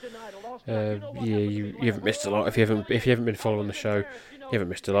longer. Yeah, you haven't missed a lot. If you haven't been following the show, you haven't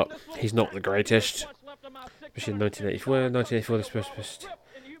missed a lot. He's not the greatest, especially in 1984. This was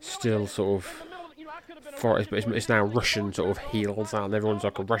still sort of it's now Russian sort of heels, and everyone's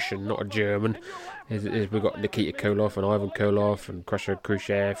like a Russian, not a German. We've got Nikita Koloff and Ivan Koloff and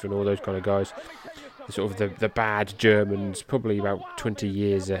Khrushchev and all those kind of guys. Sort of the bad Germans, probably about 20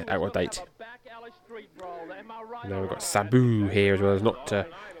 years out of date. Now we've got Sabu here as well. It's not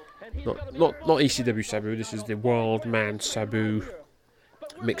ECW Sabu. This is the Wild Man Sabu,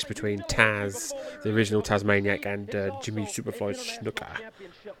 mixed between Taz, the original Tasmaniac, and Jimmy Superfly Snuka.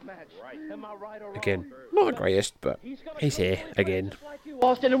 Again, not the greatest, but he's here again.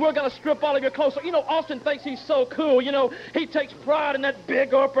 Austin, and we're going to strip all of your clothes. You know, Austin thinks he's so cool. You know, he takes pride in that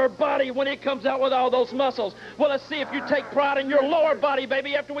big upper body when he comes out with all those muscles. Well, let's see if you take pride in your lower body,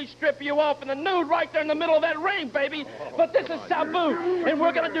 baby, after we strip you off in the nude right there in the middle of that ring, baby. But this is Sabu, and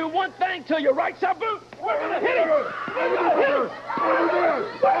we're going to do one thing to you, right, Sabu? We're going to hit him. We're going to hit him.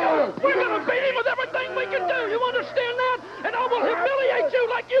 We're going to beat him with everything we can do. You understand that? And I will humiliate you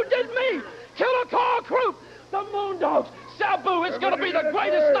like you did me. Killer Carl Krupp, the Moondogs. Sabu, it's going to be the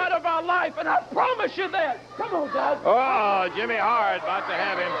greatest night of our life, and I promise you that. Come on, guys. Oh, Jimmy Hart about to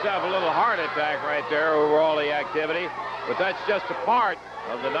have himself a little heart attack right there over all the activity. But that's just a part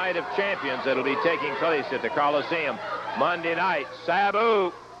of the Night of Champions that'll be taking place at the Coliseum Monday night.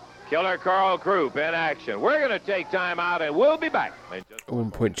 Sabu, Killer Carl Krupp in action. We're going to take time out, and we'll be back. At one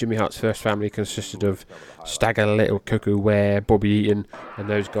point, Jimmy Hart's first family consisted of Stagger Little, Cuckoo Ware, Bobby Eaton, and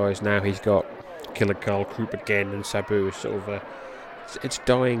those guys. Now he's got Killer Carl Krupp again, and Sabu is sort of it's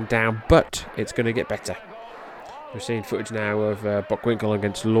dying down, but it's going to get better. We're seeing footage now of Bockwinkel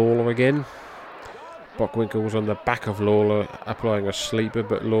against Lawler again. Bockwinkel was on the back of Lawler applying a sleeper,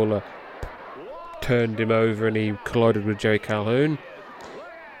 but Lawler turned him over and he collided with Jerry Calhoun.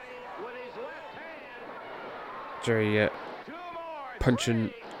 Jerry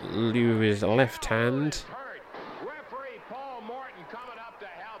punching Lou with his left hand.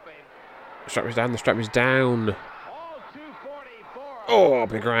 The strap is down. Oh,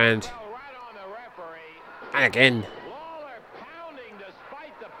 big round. And again.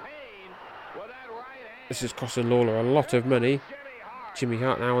 This is costing Lawler a lot of money. Jimmy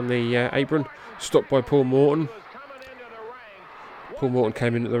Hart now on the apron. Stopped by Paul Morton. Paul Morton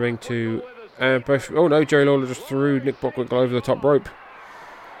came into the ring to both. Oh no, Jerry Lawler just threw Nick Bockwinkel over the top rope.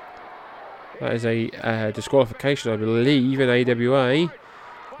 That is a disqualification, I believe, in AWA.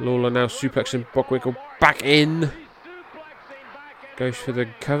 Lawler now suplexing Bockwinkel back in. Goes for the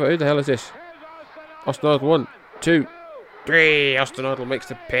cover. Who the hell is this? Austin Idol, 1, 2, 3. Austin Idol makes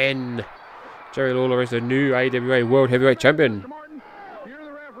the pin. Jerry Lawler is the new AWA World Heavyweight Champion.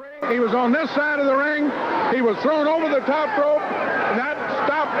 He was on this side of the ring. He was thrown over the top rope, and that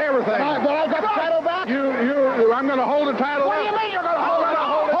stopped everything. Did I get the title back? I'm going to hold the title up. What do you mean you're going to hold it up?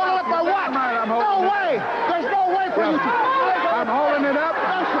 Hold it up by what? No way. There's no way for you to. I'm holding it up.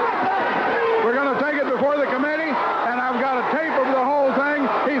 We're going to take it before the committee, and I've got a tape of the whole thing.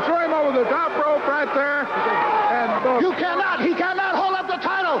 He threw him over the top rope right there. And you cannot. He cannot hold up the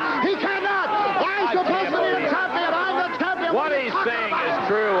title. He cannot. I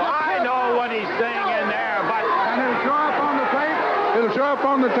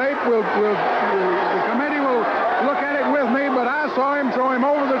throw him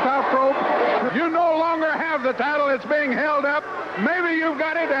over the top rope. You no longer have the title. It's being held up. Maybe you've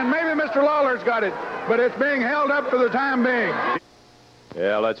got it, and maybe Mr. Lawler's got it, but it's being held up for the time being.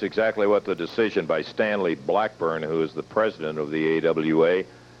 Yeah, that's exactly what the decision by Stanley Blackburn, who is the president of the AWA,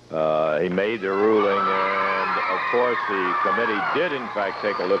 he made the ruling, and of course the committee did in fact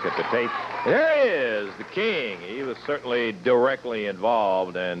take a look at the tape. There he is, the king. He was certainly directly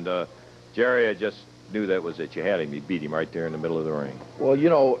involved, and Jerry, I just knew that was it. You had him. You beat him right there in the middle of the ring. Well, you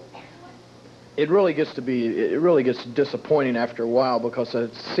know, it really gets disappointing after a while, because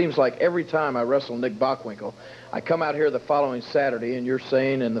it seems like every time I wrestle Nick Bockwinkel, I come out here the following Saturday, and you're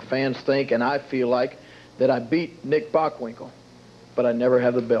saying, and the fans think, and I feel like, that I beat Nick Bockwinkel, but I never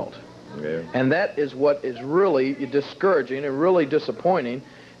have the belt. Yeah. And that is what is really discouraging and really disappointing.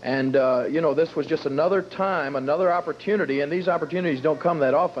 And, you know, this was just another time, another opportunity, and these opportunities don't come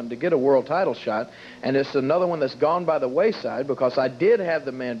that often, to get a world title shot. And it's another one that's gone by the wayside, because I did have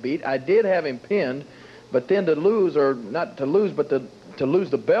the man beat. I did have him pinned, but then to lose, or not to lose, but to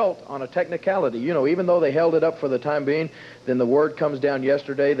lose the belt on a technicality. You know, even though they held it up for the time being, then the word comes down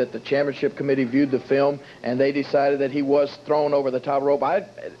yesterday that the championship committee viewed the film and they decided that he was thrown over the top rope.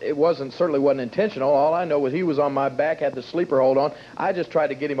 It certainly wasn't intentional. All I know was he was on my back, had the sleeper hold on. I just tried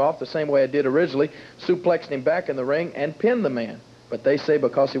to get him off the same way I did originally, suplexed him back in the ring and pinned the man. But they say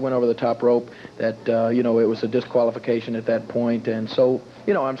because he went over the top rope that, you know, it was a disqualification at that point. And so,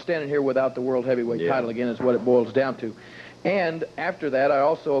 you know, I'm standing here without the world heavyweight title again, is what it boils down to. And after that, I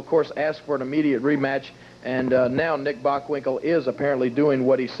also, of course, asked for an immediate rematch. And now Nick Bockwinkel is apparently doing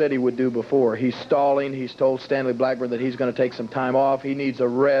what he said he would do before. He's stalling. He's told Stanley Blackburn that he's going to take some time off. He needs a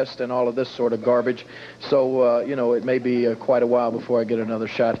rest and all of this sort of garbage. So, you know, it may be quite a while before I get another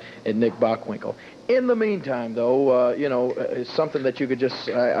shot at Nick Bockwinkel. In the meantime, though, you know, it's something that you could just,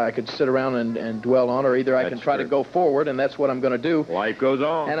 I could sit around and dwell on, or either I can try to go forward, and that's what I'm going to do. Life goes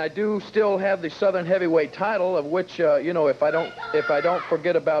on. And I do still have the Southern Heavyweight title, of which, you know, if I don't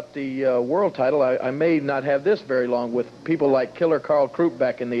forget about the world title, I may not have this very long, with people like Killer Carl Krupp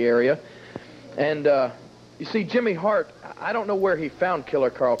back in the area. And you see, Jimmy Hart, I don't know where he found Killer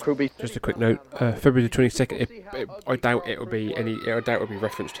Carl Krupp. Just a quick note: February the 22nd. I doubt it will be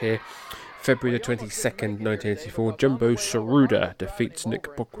referenced here. February the 22nd, 1984, Jumbo Tsuruta defeats Nick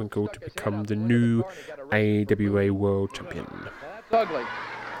Bockwinkel to become the new AWA World Champion. That's ugly.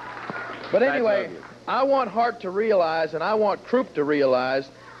 But anyway, I want Hart to realize, and I want Krupp to realize,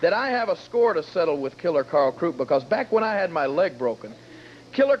 that I have a score to settle with Killer Carl Krupp, because back when I had my leg broken,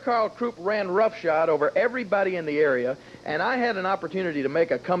 Killer Carl Krupp ran roughshod over everybody in the area, and I had an opportunity to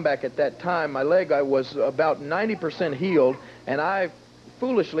make a comeback at that time. My leg, I was about 90% healed, and I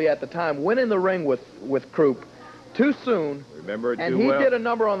foolishly at the time went in the ring with Krupp too soon. Remember it and too he well. did a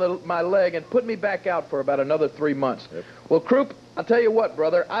number on my leg and put me back out for about another 3 months. Yep. Well, Krupp, I'll tell you what,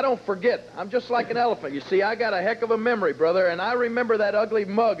 brother, I don't forget. I'm just like an elephant. You see, I got a heck of a memory, brother, and I remember that ugly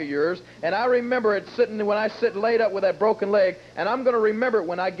mug of yours, and I remember it sitting when I sit laid up with that broken leg, and I'm going to remember it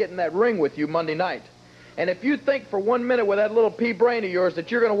when I get in that ring with you Monday night. And if you think for 1 minute with that little pea brain of yours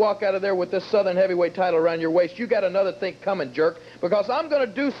that you're going to walk out of there with this Southern Heavyweight title around your waist, you got another thing coming, jerk, because I'm going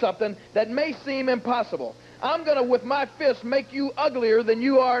to do something that may seem impossible. I'm going to, with my fist, make you uglier than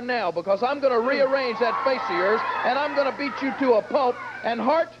you are now, because I'm going to rearrange that face of yours, and I'm going to beat you to a pulp. And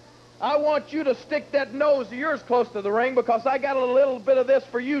Hart, I want you to stick that nose of yours close to the ring, because I got a little bit of this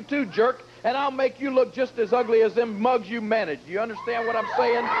for you too, jerk. And I'll make you look just as ugly as them mugs you managed. Do you understand what I'm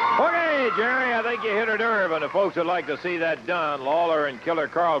saying? Okay, Jerry, I think you hit a nerve, and the folks would like to see that done. Lawler and Killer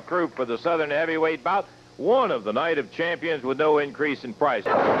Carl Krupp for the Southern Heavyweight bout. One of the Night of Champions with no increase in price.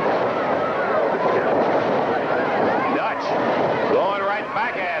 Dutch going right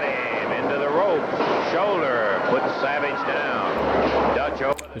back at him into the ropes. Shoulder puts Savage down. Dutch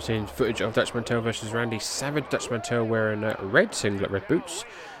over. We're seeing footage of Dutch Mantell versus Randy Savage. Dutch Mantell wearing red singlet, red boots.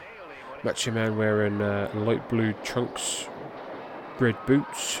 Macho Man wearing light blue trunks, red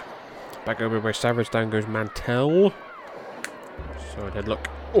boots. Back over by Savage, down goes Mantell. Side headlock.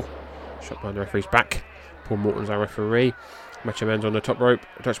 Oh, shot behind the referee's back. Paul Morton's our referee. Macho Man's on the top rope.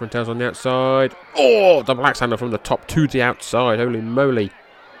 Dutch Mantell's on the outside. Oh, double axe handle from the top to the outside. Holy moly.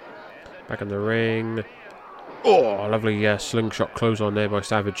 Back in the ring. Oh, lovely slingshot close on there by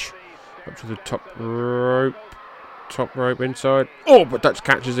Savage. Up to the top rope. Top rope inside. Oh, but Dutch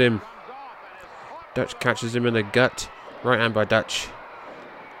catches him. Dutch catches him in the gut. Right hand by Dutch.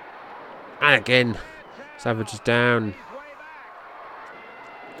 And again. Savage is down.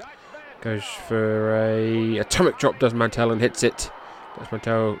 Goes for a atomic drop, does Mantell, and hits it. That's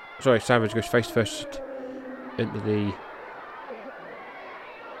Mantell. Sorry, Savage goes face first into the.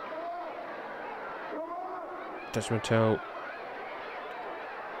 Dutch Mantell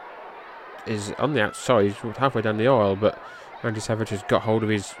is on the outside. He's halfway down the aisle, but Randy Savage has got hold of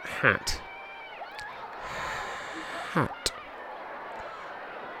his hat.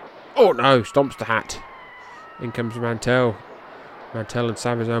 Oh no, stomps the hat. In comes Mantell. Mantell and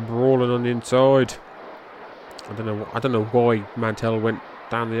Savage are brawling on the inside. I don't know why Mantell went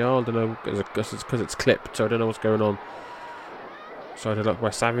down the aisle. I don't know, because it's clipped, so I don't know what's going on. Sided up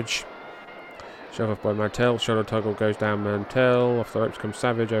by Savage. Shove off by Mantell. Shoulder toggle goes down Mantell. Off the ropes comes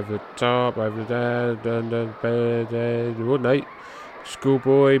Savage over the top, over there. Nate.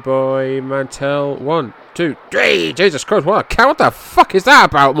 Schoolboy by Mantell. 1, 2, 3. Jesus Christ, what a count. What the fuck is that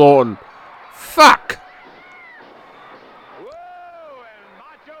about, Morton? Fuck!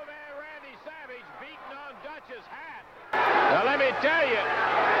 Now let me tell you,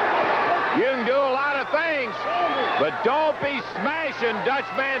 you can do a lot of things, but don't be smashing Dutch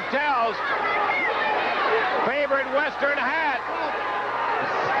Mantell's favorite Western hat.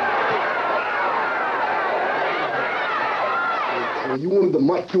 You wanted the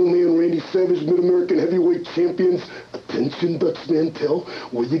Macho Man Randy Savage Mid-American Heavyweight Champions attention, Dutch Mantell?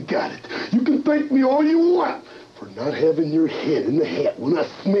 Well, you got it. You can thank me all you want for not having your head in the hat when I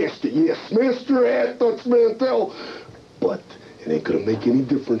smashed it. Yeah, smashed your hat, Dutch Mantell. But it ain't gonna make any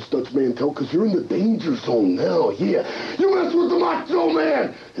difference, Dutch Mantell, because you're in the danger zone now, yeah. You mess with the Macho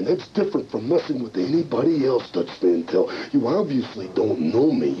Man! And that's different from messing with anybody else, Dutch Mantell. You obviously don't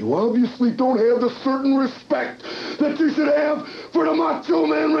know me. You obviously don't have the certain respect that you should have for the Macho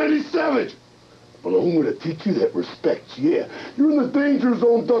Man, Randy Savage. But I'm gonna teach you that respect, yeah. You're in the danger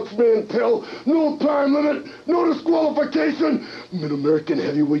zone, Dutch Mantell. No time limit, no disqualification. Mid-American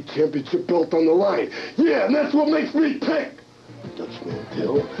Heavyweight Championship belt on the line. Yeah, and that's what makes me tick. Dutch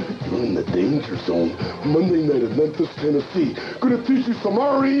Mantell, you're in the danger zone. Monday night at Memphis, Tennessee. Gonna teach you some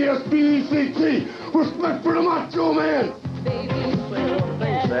R-E-S-P-E-C-T. Respect for the Macho Man.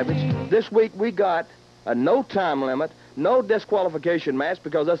 Savage, this week we got a no time limit, no disqualification match,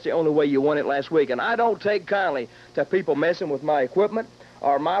 because that's the only way you won it last week. And I don't take kindly to people messing with my equipment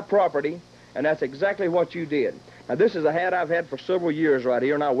or my property, and that's exactly what you did. Now, this is a hat I've had for several years right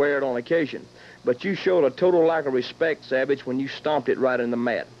here, and I wear it on occasion. But you showed a total lack of respect, Savage, when you stomped it right in the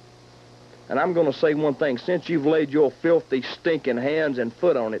mat. And I'm going to say one thing. Since you've laid your filthy, stinking hands and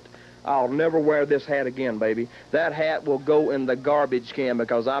foot on it, I'll never wear this hat again, baby. That hat will go in the garbage can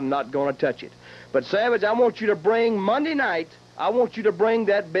because I'm not going to touch it. But, Savage, I want you to bring Monday night, I want you to bring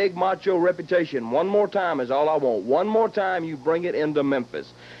that big macho reputation. One more time is all I want. One more time you bring it into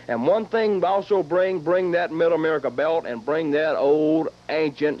Memphis. And one thing also bring that Mid-America belt and bring that old,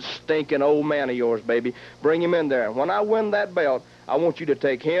 ancient, stinking old man of yours, baby. Bring him in there. And when I win that belt, I want you to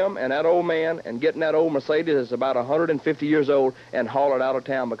take him and that old man and get in that old Mercedes that's about 150 years old and haul it out of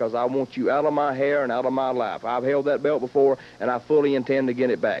town, because I want you out of my hair and out of my life. I've held that belt before, and I fully intend to get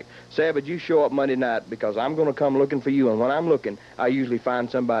it back. Savage, you show up Monday night, because I'm going to come looking for you, and when I'm looking, I usually find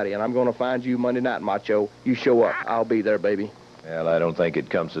somebody, and I'm going to find you Monday night, Macho. You show up. I'll be there, baby. Well, I don't think it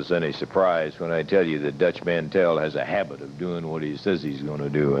comes as any surprise when I tell you that Dutch Mantell has a habit of doing what he says he's going to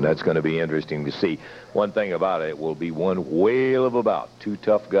do, and that's going to be interesting to see. One thing about it will be one whale of a bout. Two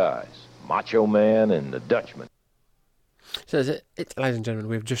tough guys, Macho Man and the Dutchman. So ladies and gentlemen,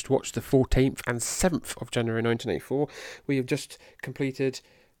 we've just watched the 14th and 7th of January 1984. We have just completed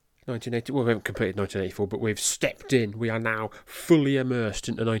 1980. Well, we haven't completed 1984, but we've stepped in. We are now fully immersed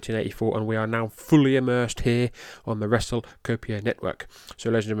into 1984, and we are now fully immersed here on the WrestleCopia Network.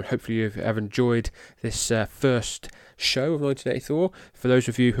 So, ladies and gentlemen, hopefully you have enjoyed this first show of 1984. For those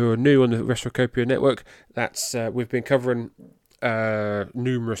of you who are new on the WrestleCopia Network, that's we've been covering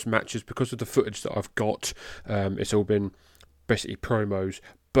numerous matches because of the footage that I've got. It's all been basically promos.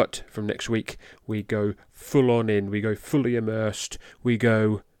 But from next week, we go full on in. We go fully immersed. We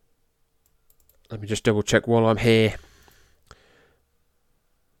go. Let me just double check while I'm here.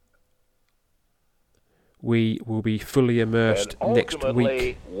 We will be fully immersed next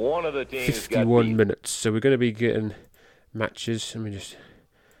week. One of the teams 51 minutes. So we're going to be getting matches. Let me just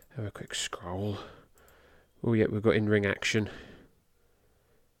have a quick scroll. Oh yeah, we've got in-ring action.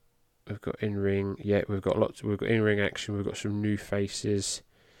 We've got in-ring. Yeah, we've got lots. We've got in-ring action. We've got some new faces.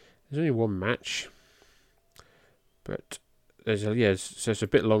 There's only one match, but so it's a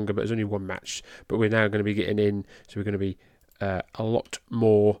bit longer, but there's only one match. But we're now going to be getting in, so we're going to be a lot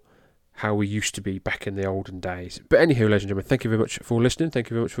more how we used to be back in the olden days. But anyhow, ladies and gentlemen, thank you very much for listening. Thank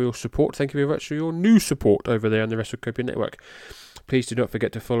you very much for your support. Thank you very much for your new support over there on the WrestleCopia Network. Please do not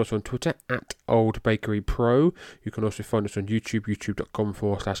forget to follow us on Twitter at Old Bakery Pro. You can also find us on YouTube,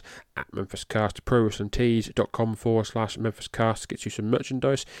 youtube.com/@MemphisCast, ProWrestlingTees.com/MemphisCast. Gets you some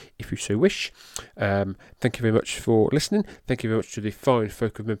merchandise if you so wish. Thank you very much for listening. Thank you very much to the fine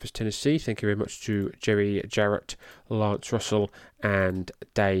folk of Memphis, Tennessee. Thank you very much to Jerry Jarrett, Lance Russell, and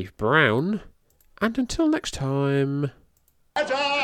Dave Brown. And until next time.